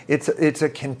people. It's a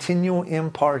continual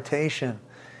impartation.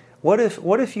 What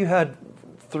if you had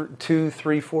 200,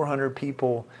 300, 400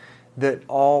 people that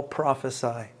all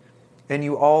prophesy, and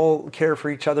you all care for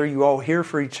each other, you all hear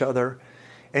for each other,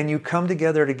 and you come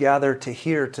together to gather, to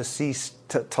hear, to see,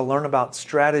 to learn about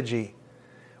strategy.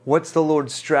 What's the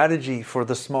Lord's strategy for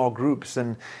the small groups,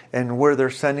 and where they're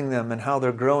sending them and how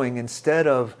they're growing, instead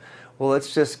of, well,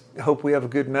 let's just hope we have a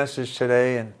good message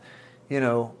today, and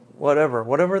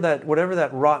whatever that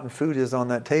rotten food is on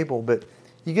that table. But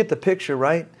you get the picture,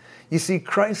 right? You see,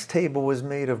 Christ's table was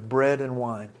made of bread and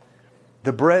wine.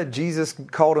 The bread, Jesus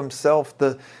called Himself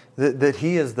that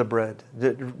He is the bread.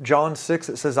 John 6,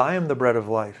 it says, I am the bread of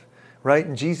life, right?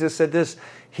 And Jesus said this,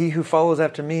 he who follows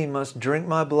after me must drink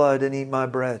my blood and eat my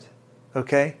bread.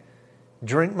 Okay?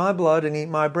 Drink my blood and eat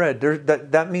my bread.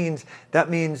 That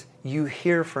means you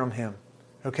hear from Him.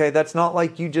 Okay? That's not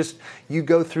like you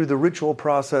go through the ritual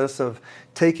process of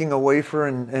taking a wafer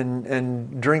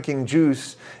and drinking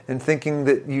juice and thinking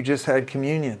that you just had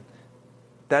communion.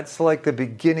 That's like the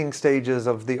beginning stages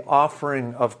of the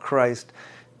offering of Christ,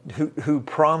 who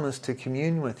promised to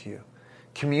commune with you.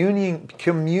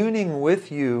 Communing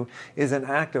with you is an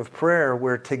act of prayer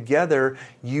where together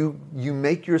you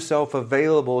make yourself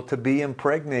available to be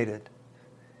impregnated.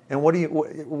 And what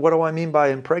do I mean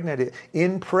by impregnated?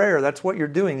 In prayer, that's what you're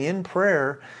doing. In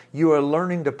prayer, you are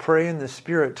learning to pray in the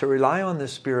Spirit, to rely on the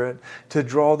Spirit, to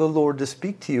draw the Lord to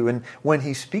speak to you. And when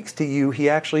He speaks to you, He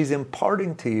actually is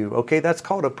imparting to you. Okay, that's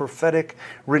called a prophetic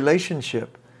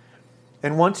relationship.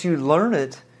 And once you learn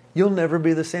it, you'll never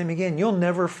be the same again. You'll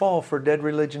never fall for dead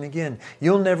religion again.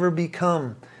 You'll never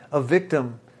become a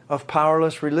victim of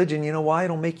powerless religion. You know why?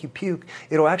 It'll make you puke.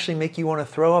 It'll actually make you want to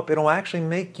throw up. It'll actually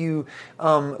make you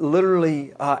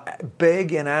literally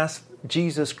beg and ask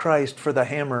Jesus Christ for the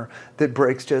hammer that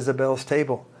breaks Jezebel's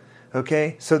table.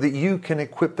 Okay? So that you can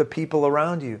equip the people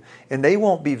around you. And they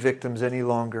won't be victims any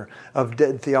longer of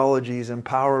dead theologies and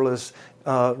powerless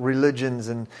religions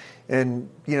and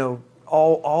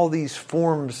all these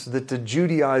forms that the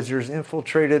Judaizers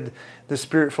infiltrated the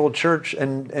Spirit-filled church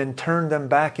and turned them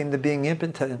back into being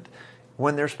impotent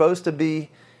when they're supposed to be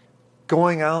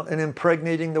going out and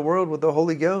impregnating the world with the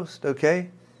Holy Ghost, okay?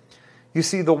 You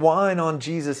see, the wine on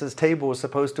Jesus' table is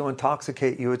supposed to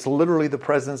intoxicate you. It's literally the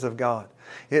presence of God.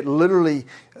 It literally,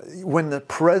 when the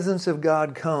presence of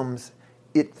God comes,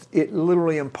 it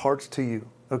literally imparts to you,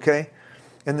 okay?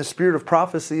 And the spirit of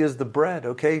prophecy is the bread,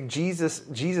 okay? Jesus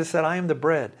said, I am the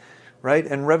bread, right?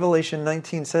 And Revelation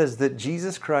 19 says that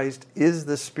Jesus Christ is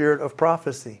the spirit of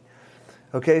prophecy.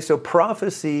 Okay, so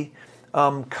prophecy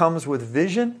comes with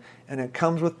vision and it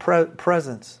comes with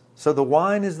presence. So the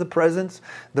wine is the presence,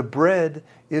 the bread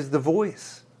is the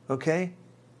voice, okay?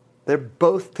 They're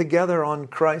both together on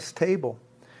Christ's table,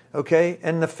 okay?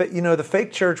 And the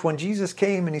fake church, when Jesus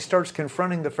came and he starts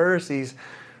confronting the Pharisees,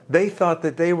 they thought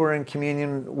that they were in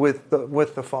communion with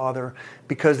the Father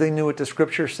because they knew what the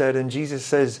Scripture said. And Jesus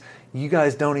says, you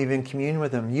guys don't even commune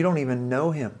with him. You don't even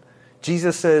know him.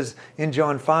 Jesus says in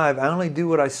John 5, I only do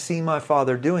what I see my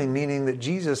Father doing, meaning that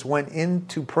Jesus went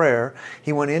into prayer.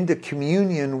 He went into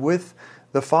communion with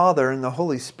the Father and the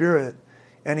Holy Spirit,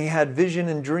 and he had vision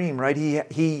and dream, right?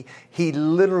 He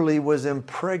literally was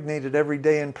impregnated every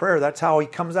day in prayer. That's how he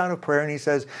comes out of prayer and he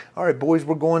says, all right, boys,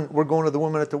 we're going to the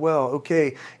woman at the well.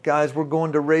 Okay, guys, we're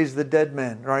going to raise the dead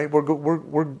men, right? We're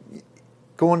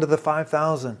going to the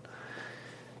 5,000.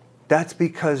 That's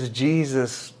because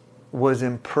Jesus was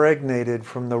impregnated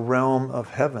from the realm of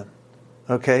heaven,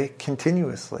 okay,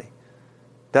 continuously.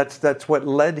 That's what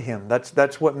led him.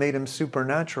 That's what made him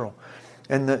supernatural.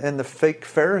 And the fake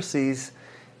Pharisees,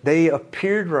 they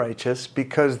appeared righteous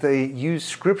because they used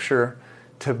Scripture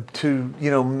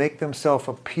to make themselves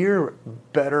appear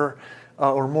better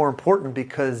or more important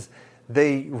because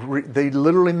they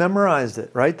literally memorized it,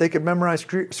 right? They could memorize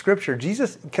Scripture.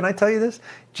 Jesus, can I tell you this?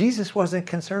 Jesus wasn't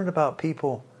concerned about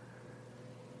people.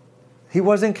 He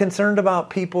wasn't concerned about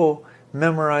people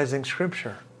memorizing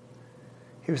Scripture.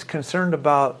 He was concerned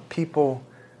about people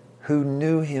who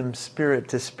knew him spirit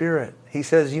to spirit. He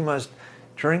says, you must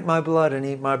drink my blood and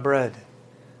eat my bread.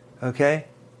 Okay?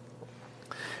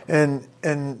 And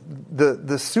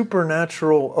the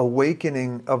supernatural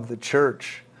awakening of the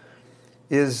church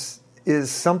is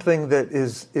something that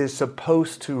is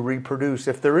supposed to reproduce.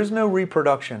 If there is no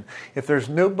reproduction, if there's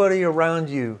nobody around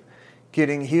you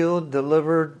getting healed,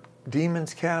 delivered,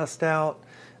 demons cast out,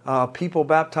 people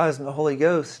baptized in the Holy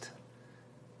Ghost,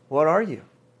 what are you?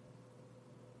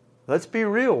 Let's be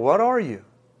real. What are you?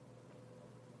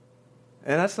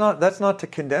 And that's not to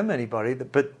condemn anybody,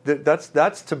 but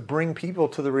that's to bring people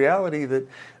to the reality that,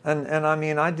 and I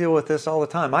mean, I deal with this all the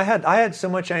time. I had so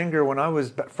much anger when I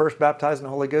was first baptized in the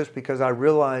Holy Ghost because I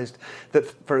realized that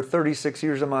for 36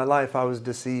 years of my life I was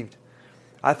deceived.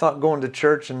 I thought going to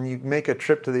church and you make a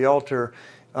trip to the altar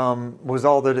was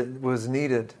all that it was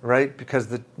needed, right? Because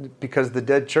the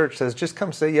dead church says, just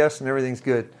come say yes and everything's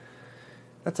good.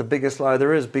 That's the biggest lie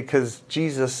there is, because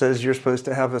Jesus says you're supposed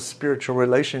to have a spiritual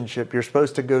relationship. You're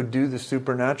supposed to go do the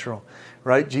supernatural,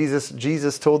 right?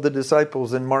 Jesus told the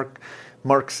disciples in Mark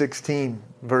 16,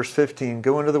 verse 15,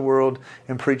 go into the world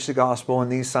and preach the gospel,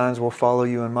 and these signs will follow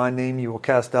you. In my name you will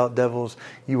cast out devils.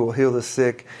 You will heal the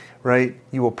sick, right?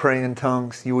 You will pray in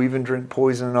tongues. You will even drink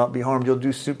poison and not be harmed. You'll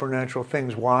do supernatural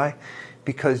things. Why?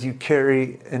 Because you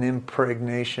carry an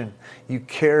impregnation. You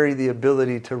carry the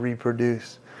ability to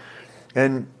reproduce.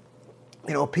 And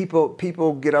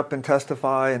people get up and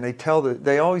testify, and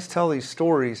they always tell these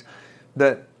stories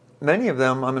that many of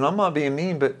them, I mean, I'm not being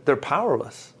mean, but they're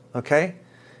powerless. Okay,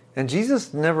 and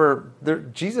Jesus never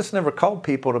called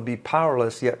people to be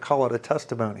powerless, yet call it a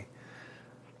testimony.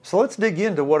 So let's dig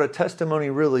into what a testimony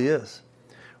really is.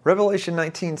 Revelation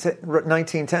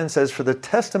 19:10 says, "For the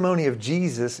testimony of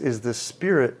Jesus is the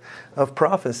spirit of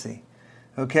prophecy."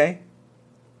 Okay.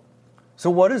 So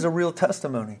what is a real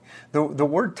testimony? The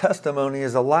word testimony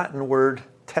is a Latin word,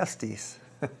 testes.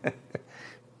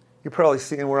 You're probably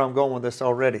seeing where I'm going with this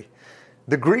already.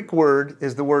 The Greek word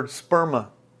is the word sperma,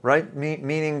 right?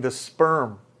 Meaning the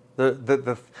sperm,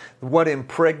 the what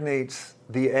impregnates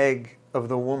the egg of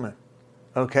the woman.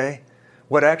 Okay?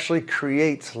 What actually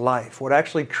creates life, what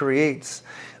actually creates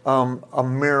a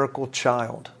miracle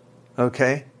child.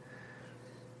 Okay?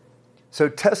 So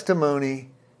testimony,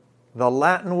 the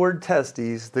Latin word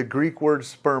testes, the Greek word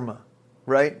sperma,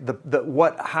 right?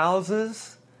 What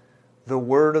houses the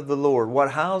word of the Lord,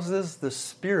 what houses the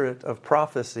spirit of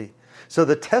prophecy. So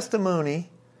the testimony,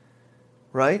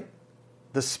 right?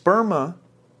 The sperma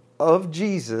of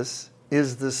Jesus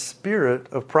is the spirit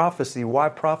of prophecy. Why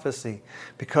prophecy?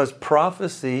 Because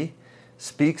prophecy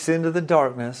speaks into the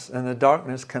darkness, and the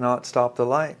darkness cannot stop the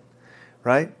light,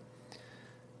 right?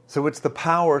 So it's the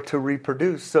power to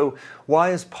reproduce. So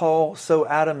why is Paul so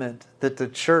adamant that the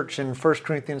church in 1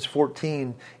 Corinthians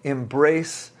 14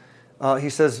 embrace, he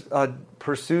says,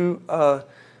 pursue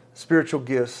spiritual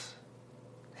gifts.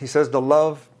 He says to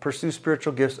love, pursue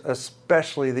spiritual gifts,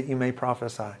 especially that you may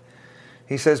prophesy.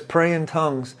 He says pray in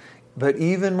tongues, but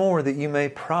even more that you may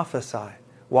prophesy.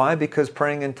 Why? Because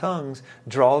praying in tongues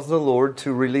draws the Lord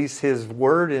to release His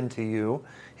word into you,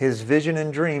 His vision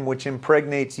and dream, which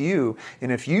impregnates you.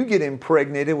 And if you get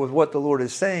impregnated with what the Lord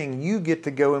is saying, you get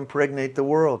to go impregnate the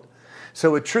world.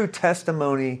 So a true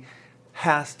testimony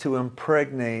has to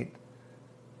impregnate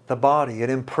the body. It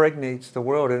impregnates the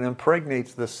world. It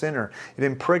impregnates the sinner. It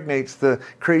impregnates the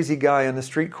crazy guy on the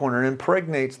street corner. It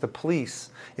impregnates the police.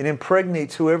 It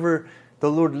impregnates whoever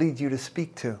the Lord leads you to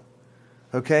speak to.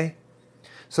 Okay?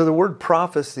 So the word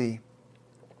prophecy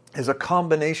is a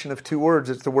combination of two words.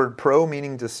 It's the word pro,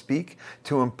 meaning to speak,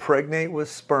 to impregnate with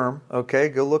sperm. Okay,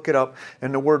 go look it up.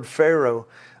 And the word pharaoh,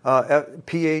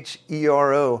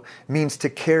 P-H-E-R-O, means to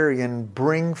carry and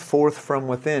bring forth from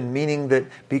within, meaning that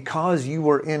because you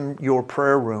were in your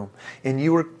prayer room and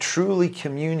you were truly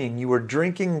communing, you were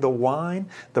drinking the wine,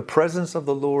 the presence of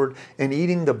the Lord, and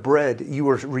eating the bread, you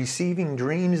were receiving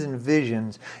dreams and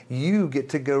visions, you get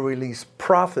to go release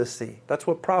prophecy. That's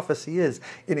what prophecy is.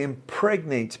 It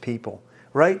impregnates people,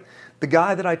 right? The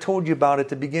guy that I told you about at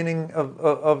the beginning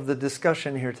of the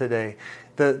discussion here today,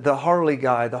 the Harley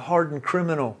guy, the hardened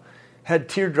criminal, had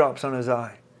teardrops on his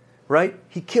eye, right?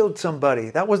 He killed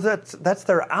somebody. That's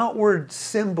their outward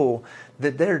symbol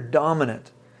that they're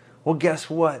dominant. Well, guess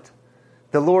what?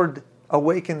 The Lord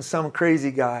awakened some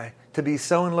crazy guy to be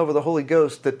so in love with the Holy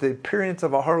Ghost that the appearance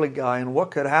of a Harley guy and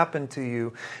what could happen to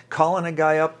you, calling a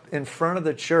guy up in front of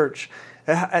the church,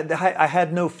 I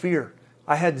had no fear.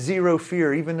 I had zero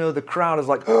fear, even though the crowd is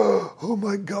like, oh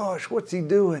my gosh, what's he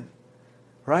doing?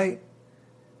 Right?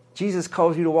 Jesus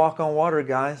calls you to walk on water,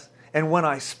 guys. And when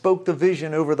I spoke the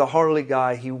vision over the Harley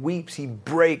guy, he weeps, he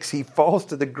breaks, he falls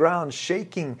to the ground,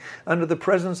 shaking under the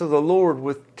presence of the Lord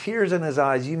with tears in his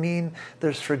eyes. You mean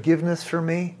there's forgiveness for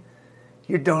me?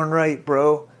 You're darn right,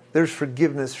 bro. There's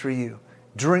forgiveness for you.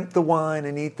 Drink the wine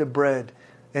and eat the bread,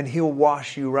 and he'll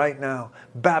wash you right now.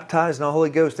 Baptized in the Holy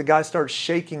Ghost. The guy starts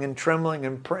shaking and trembling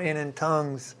and praying in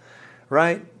tongues,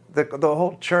 right? The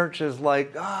whole church is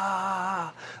like,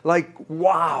 wow.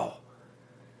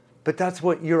 But that's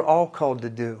what you're all called to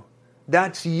do.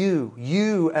 That's you.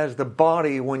 You as the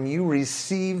body, when you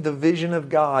receive the vision of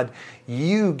God,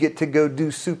 you get to go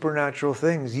do supernatural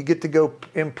things. You get to go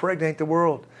impregnate the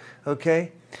world,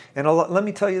 okay? And let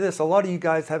me tell you this, a lot of you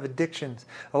guys have addictions.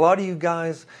 A lot of you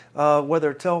guys,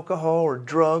 whether it's alcohol or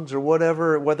drugs or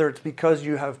whatever, whether it's because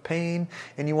you have pain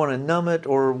and you want to numb it,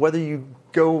 or whether you're an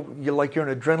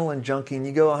adrenaline junkie and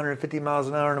you go 150 miles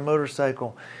an hour on a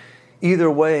motorcycle. Either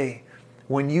way,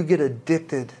 when you get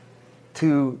addicted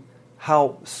to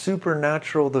how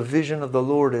supernatural the vision of the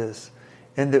Lord is,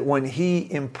 and that when He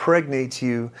impregnates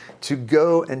you to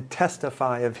go and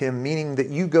testify of Him, meaning that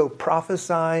you go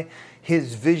prophesy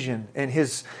His vision, and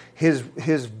His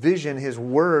vision, His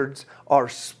words are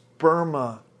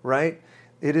sperma, right?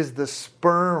 It is the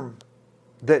sperm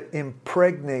that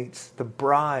impregnates the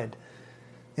bride,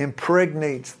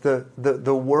 impregnates the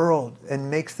world and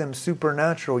makes them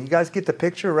supernatural. You guys get the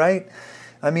picture, right?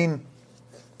 I mean,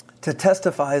 to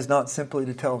testify is not simply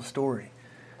to tell a story.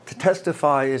 To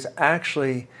testify is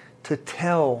actually to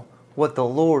tell what the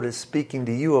Lord is speaking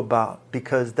to you about,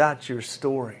 because that's your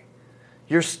story.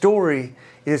 Your story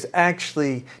is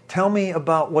actually, tell me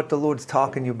about what the Lord's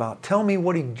talking to you about. Tell me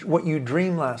what you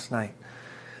dreamed last night.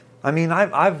 I mean,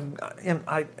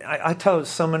 I tell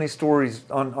so many stories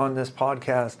on this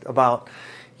podcast about,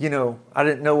 I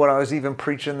didn't know what I was even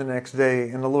preaching the next day,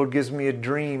 and the Lord gives me a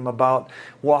dream about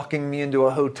walking me into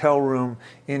a hotel room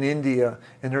in India,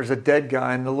 and there's a dead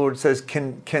guy, and the Lord says,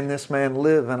 can this man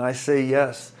live? And I say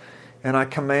yes. And I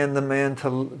command the man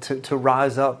to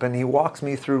rise up, and he walks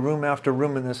me through room after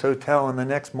room in this hotel. And the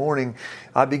next morning,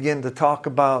 I begin to talk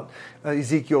about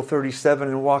Ezekiel 37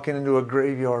 and walking into a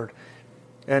graveyard.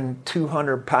 And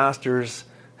 200 pastors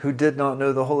who did not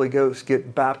know the Holy Ghost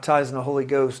get baptized in the Holy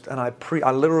Ghost. And I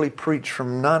literally preached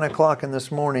from 9 o'clock in the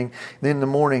morning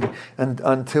and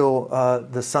until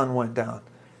the sun went down.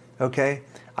 Okay?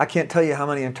 I can't tell you how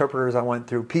many interpreters I went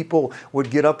through. People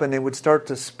would get up and they would start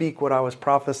to speak what I was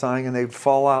prophesying, and they'd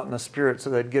fall out in the spirit, so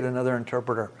they'd get another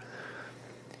interpreter.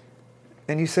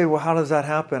 And you say, well, how does that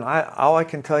happen? All I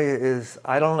can tell you is,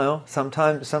 I don't know.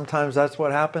 Sometimes that's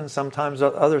what happens. Sometimes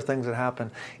other things that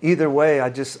happen. Either way, I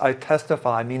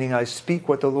testify, meaning I speak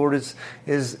what the Lord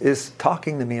is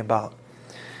talking to me about.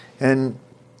 And,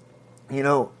 I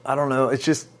don't know. It's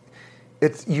just,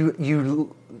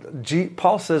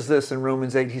 Paul says this in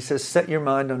Romans 8. He says, set your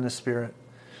mind on the Spirit.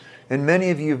 And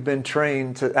many of you have been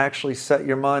trained to actually set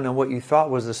your mind on what you thought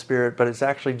was the Spirit, but it's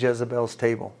actually Jezebel's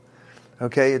table.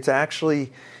 Okay, it's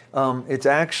actually,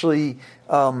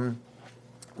 you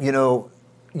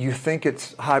think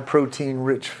it's high protein,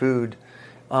 rich food,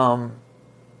 but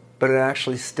it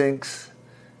actually stinks,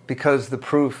 because the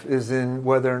proof is in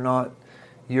whether or not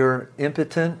you're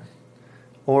impotent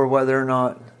or whether or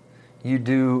not you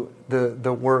do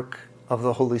the work of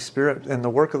the Holy Spirit. And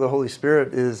the work of the Holy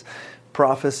Spirit is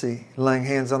prophecy, laying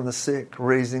hands on the sick,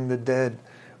 raising the dead,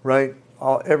 right?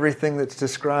 Everything that's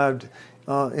described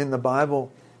in the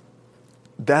Bible,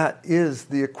 that is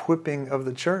the equipping of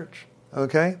the church.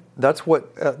 Okay, that's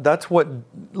what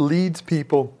leads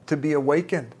people to be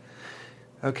awakened.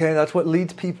 Okay, that's what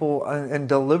leads people and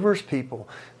delivers people.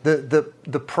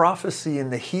 The prophecy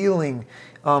and the healing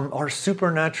are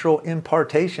supernatural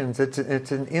impartations.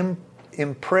 It's an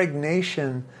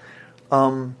impregnation.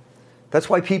 That's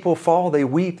why people fall, they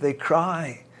weep, they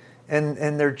cry,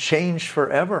 and they're changed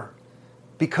forever.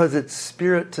 Because it's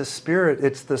spirit to spirit.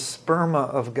 It's the sperma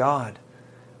of God,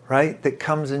 right, that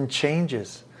comes and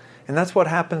changes. And that's what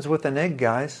happens with an egg,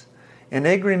 guys. An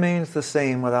egg remains the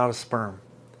same without a sperm.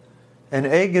 An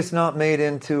egg is not made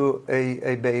into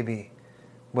a baby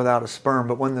without a sperm.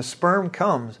 But when the sperm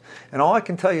comes, and all I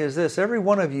can tell you is this, every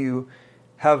one of you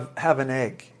have an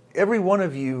egg. Every one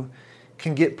of you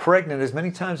can get pregnant as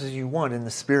many times as you want in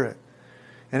the spirit.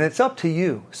 And it's up to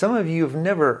you. Some of you have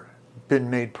never been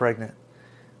made pregnant.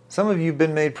 Some of you have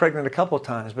been made pregnant a couple of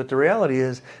times. But the reality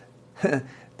is,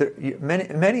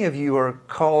 many of you are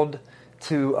called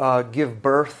to give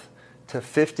birth to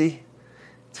 50,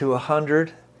 to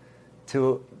 100,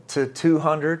 to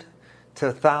 200, to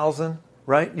 1,000,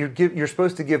 right? You're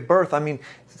supposed to give birth. I mean,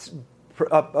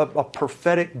 a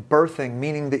prophetic birthing,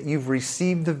 meaning that you've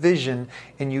received the vision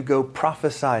and you go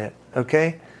prophesy it,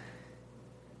 okay?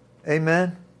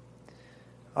 Amen?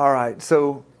 All right,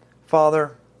 so,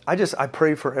 Father, I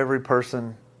pray for every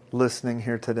person listening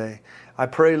here today. I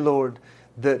pray, Lord,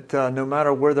 that no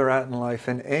matter where they're at in life,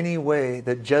 in any way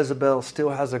that Jezebel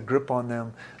still has a grip on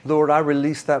them, Lord, I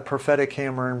release that prophetic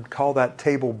hammer and call that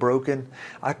table broken.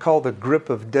 I call the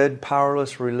grip of dead,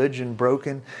 powerless religion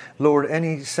broken. Lord,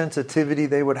 any sensitivity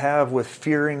they would have with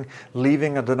fearing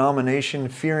leaving a denomination,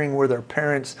 fearing where their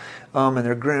parents and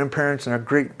their grandparents and their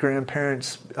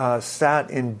great-grandparents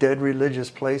sat in dead religious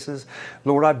places,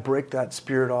 Lord, I break that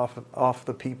spirit off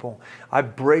the people. I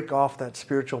break off that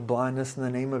spiritual blindness in the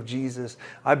name of Jesus.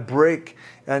 I break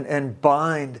and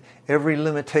bind every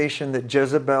limitation that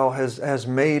Jezebel has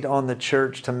made on the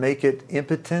church to make it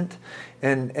impotent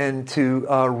and to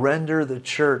render the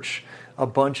church a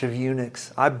bunch of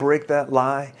eunuchs. I break that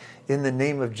lie in the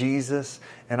name of Jesus,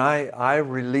 and I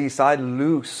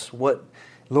loose what,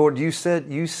 Lord, you said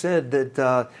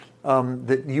that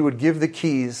that you would give the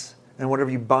keys, and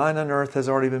whatever you bind on earth has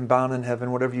already been bound in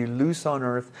heaven. Whatever you loose on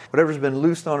earth, whatever's been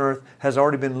loosed on earth has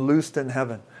already been loosed in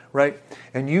heaven. Right?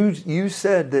 And you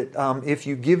said that if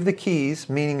you give the keys,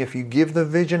 meaning if you give the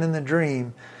vision and the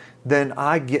dream, then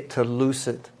I get to loose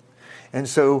it. And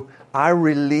so I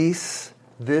release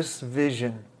this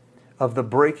vision of the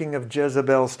breaking of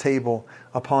Jezebel's table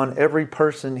upon every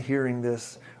person hearing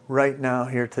this right now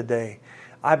here today.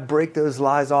 I break those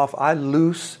lies off. I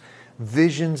loose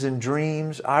visions and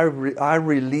dreams. I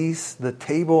release the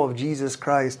table of Jesus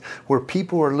Christ, where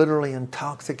people are literally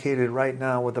intoxicated right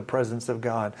now with the presence of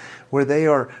God, where they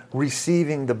are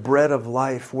receiving the bread of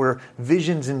life, where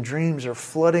visions and dreams are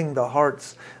flooding the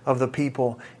hearts of the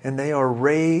people, and they are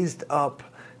raised up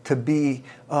to be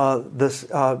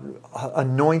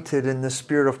anointed in the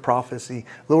spirit of prophecy.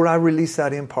 Lord, I release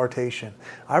that impartation.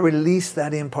 I release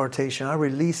that impartation. I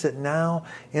release it now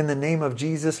in the name of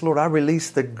Jesus. Lord, I release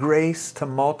the grace to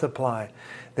multiply,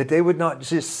 that they would not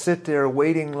just sit there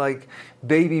waiting like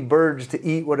baby birds to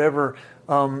eat whatever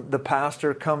the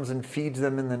pastor comes and feeds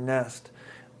them in the nest.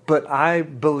 But I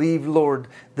believe, Lord,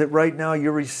 that right now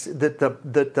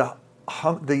the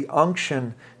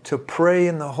unction to pray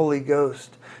in the Holy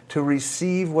Ghost, to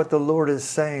receive what the Lord is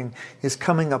saying, is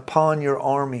coming upon your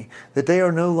army. That they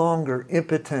are no longer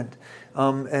impotent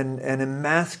and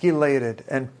emasculated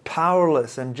and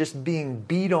powerless and just being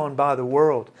beat on by the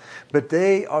world. But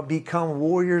they are become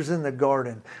warriors in the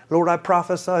garden. Lord, I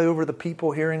prophesy over the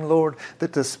people hearing, Lord,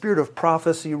 that the spirit of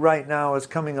prophecy right now is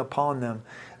coming upon them.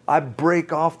 I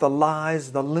break off the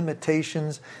lies, the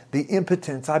limitations, the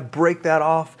impotence. I break that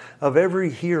off of every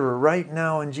hearer right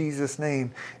now in Jesus'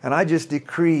 name. And I just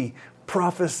decree,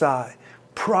 prophesy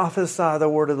the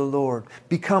word of the Lord.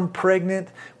 Become pregnant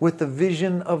with the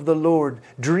vision of the Lord.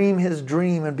 Dream his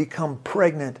dream and become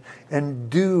pregnant and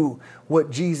do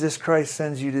what Jesus Christ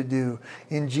sends you to do.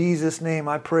 In Jesus' name,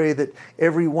 I pray that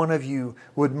every one of you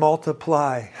would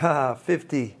multiply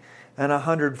 50 and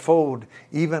 100-fold,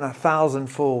 even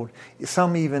 1,000-fold,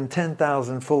 some even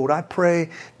 10,000-fold. I pray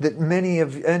that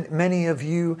many of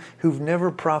you who've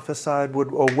never prophesied would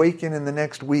awaken in the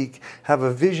next week, have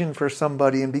a vision for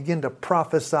somebody and begin to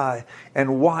prophesy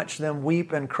and watch them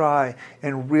weep and cry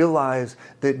and realize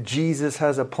that Jesus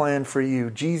has a plan for you.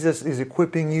 Jesus is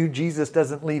equipping you. Jesus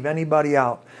doesn't leave anybody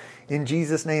out. In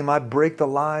Jesus' name, I break the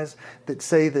lies that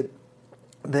say that,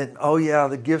 oh yeah,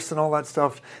 the gifts and all that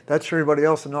stuff, that's for everybody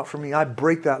else and not for me. I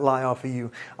break that lie off of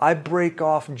you. I break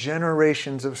off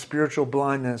generations of spiritual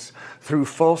blindness through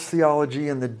false theology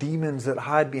and the demons that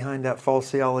hide behind that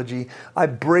false theology. I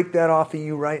break that off of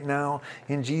you right now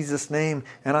in Jesus' name,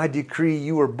 and I decree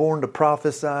you were born to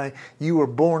prophesy. You were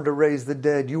born to raise the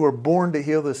dead. You were born to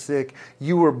heal the sick.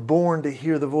 You were born to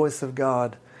hear the voice of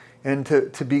God and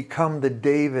to become the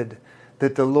David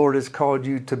that the Lord has called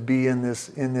you to be in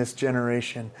this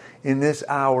generation, in this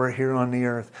hour here on the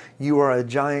earth. You are a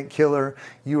giant killer.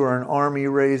 You are an army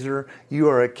raiser. You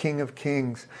are a king of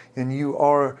kings, and you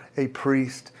are a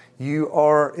priest. You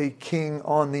are a king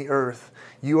on the earth.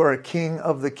 You are a king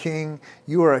of the king.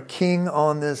 You are a king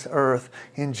on this earth.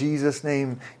 In Jesus'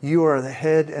 name, you are the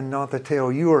head and not the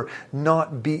tail. You are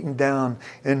not beaten down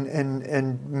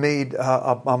and made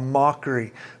a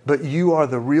mockery, but you are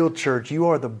the real church. You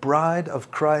are the bride of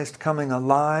Christ coming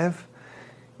alive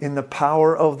in the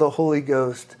power of the Holy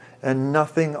Ghost. And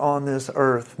nothing on this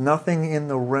earth, nothing in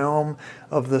the realm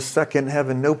of the second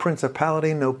heaven, no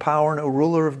principality, no power, no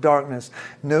ruler of darkness,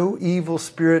 no evil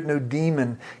spirit, no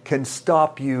demon can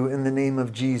stop you in the name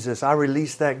of Jesus. I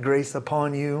release that grace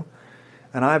upon you,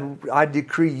 and I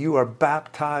decree you are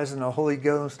baptized in the Holy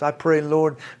Ghost. I pray,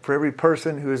 Lord, for every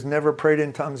person who has never prayed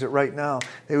in tongues that right now,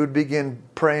 they would begin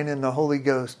praying in the Holy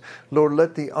Ghost. Lord,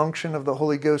 let the unction of the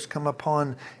Holy Ghost come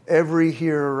upon every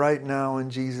hearer right now in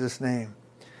Jesus' name.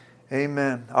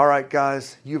 Amen. All right,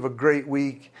 guys, you have a great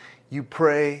week. You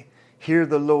pray, hear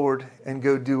the Lord, and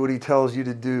go do what He tells you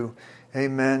to do.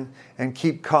 Amen. And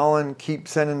keep calling, keep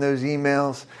sending those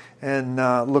emails, and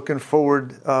looking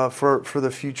forward for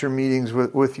the future meetings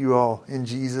with you all. In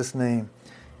Jesus' name,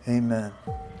 amen.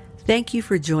 Thank you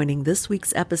for joining this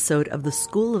week's episode of the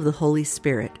School of the Holy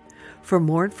Spirit. For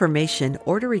more information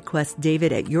or to request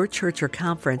David at your church or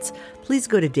conference, please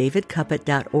go to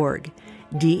davidcuppett.org.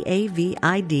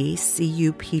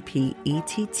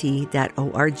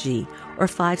 DAVIDCUPPETT.org or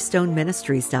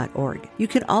fivestoneministries.org. You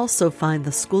can also find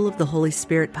the School of the Holy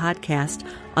Spirit podcast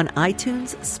on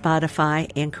iTunes,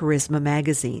 Spotify, and Charisma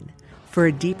Magazine. For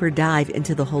a deeper dive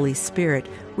into the Holy Spirit,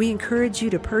 we encourage you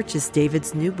to purchase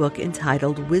David's new book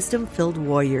entitled Wisdom-Filled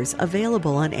Warriors,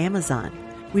 available on Amazon.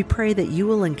 We pray that you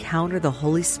will encounter the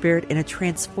Holy Spirit in a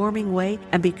transforming way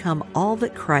and become all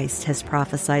that Christ has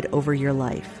prophesied over your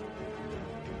life.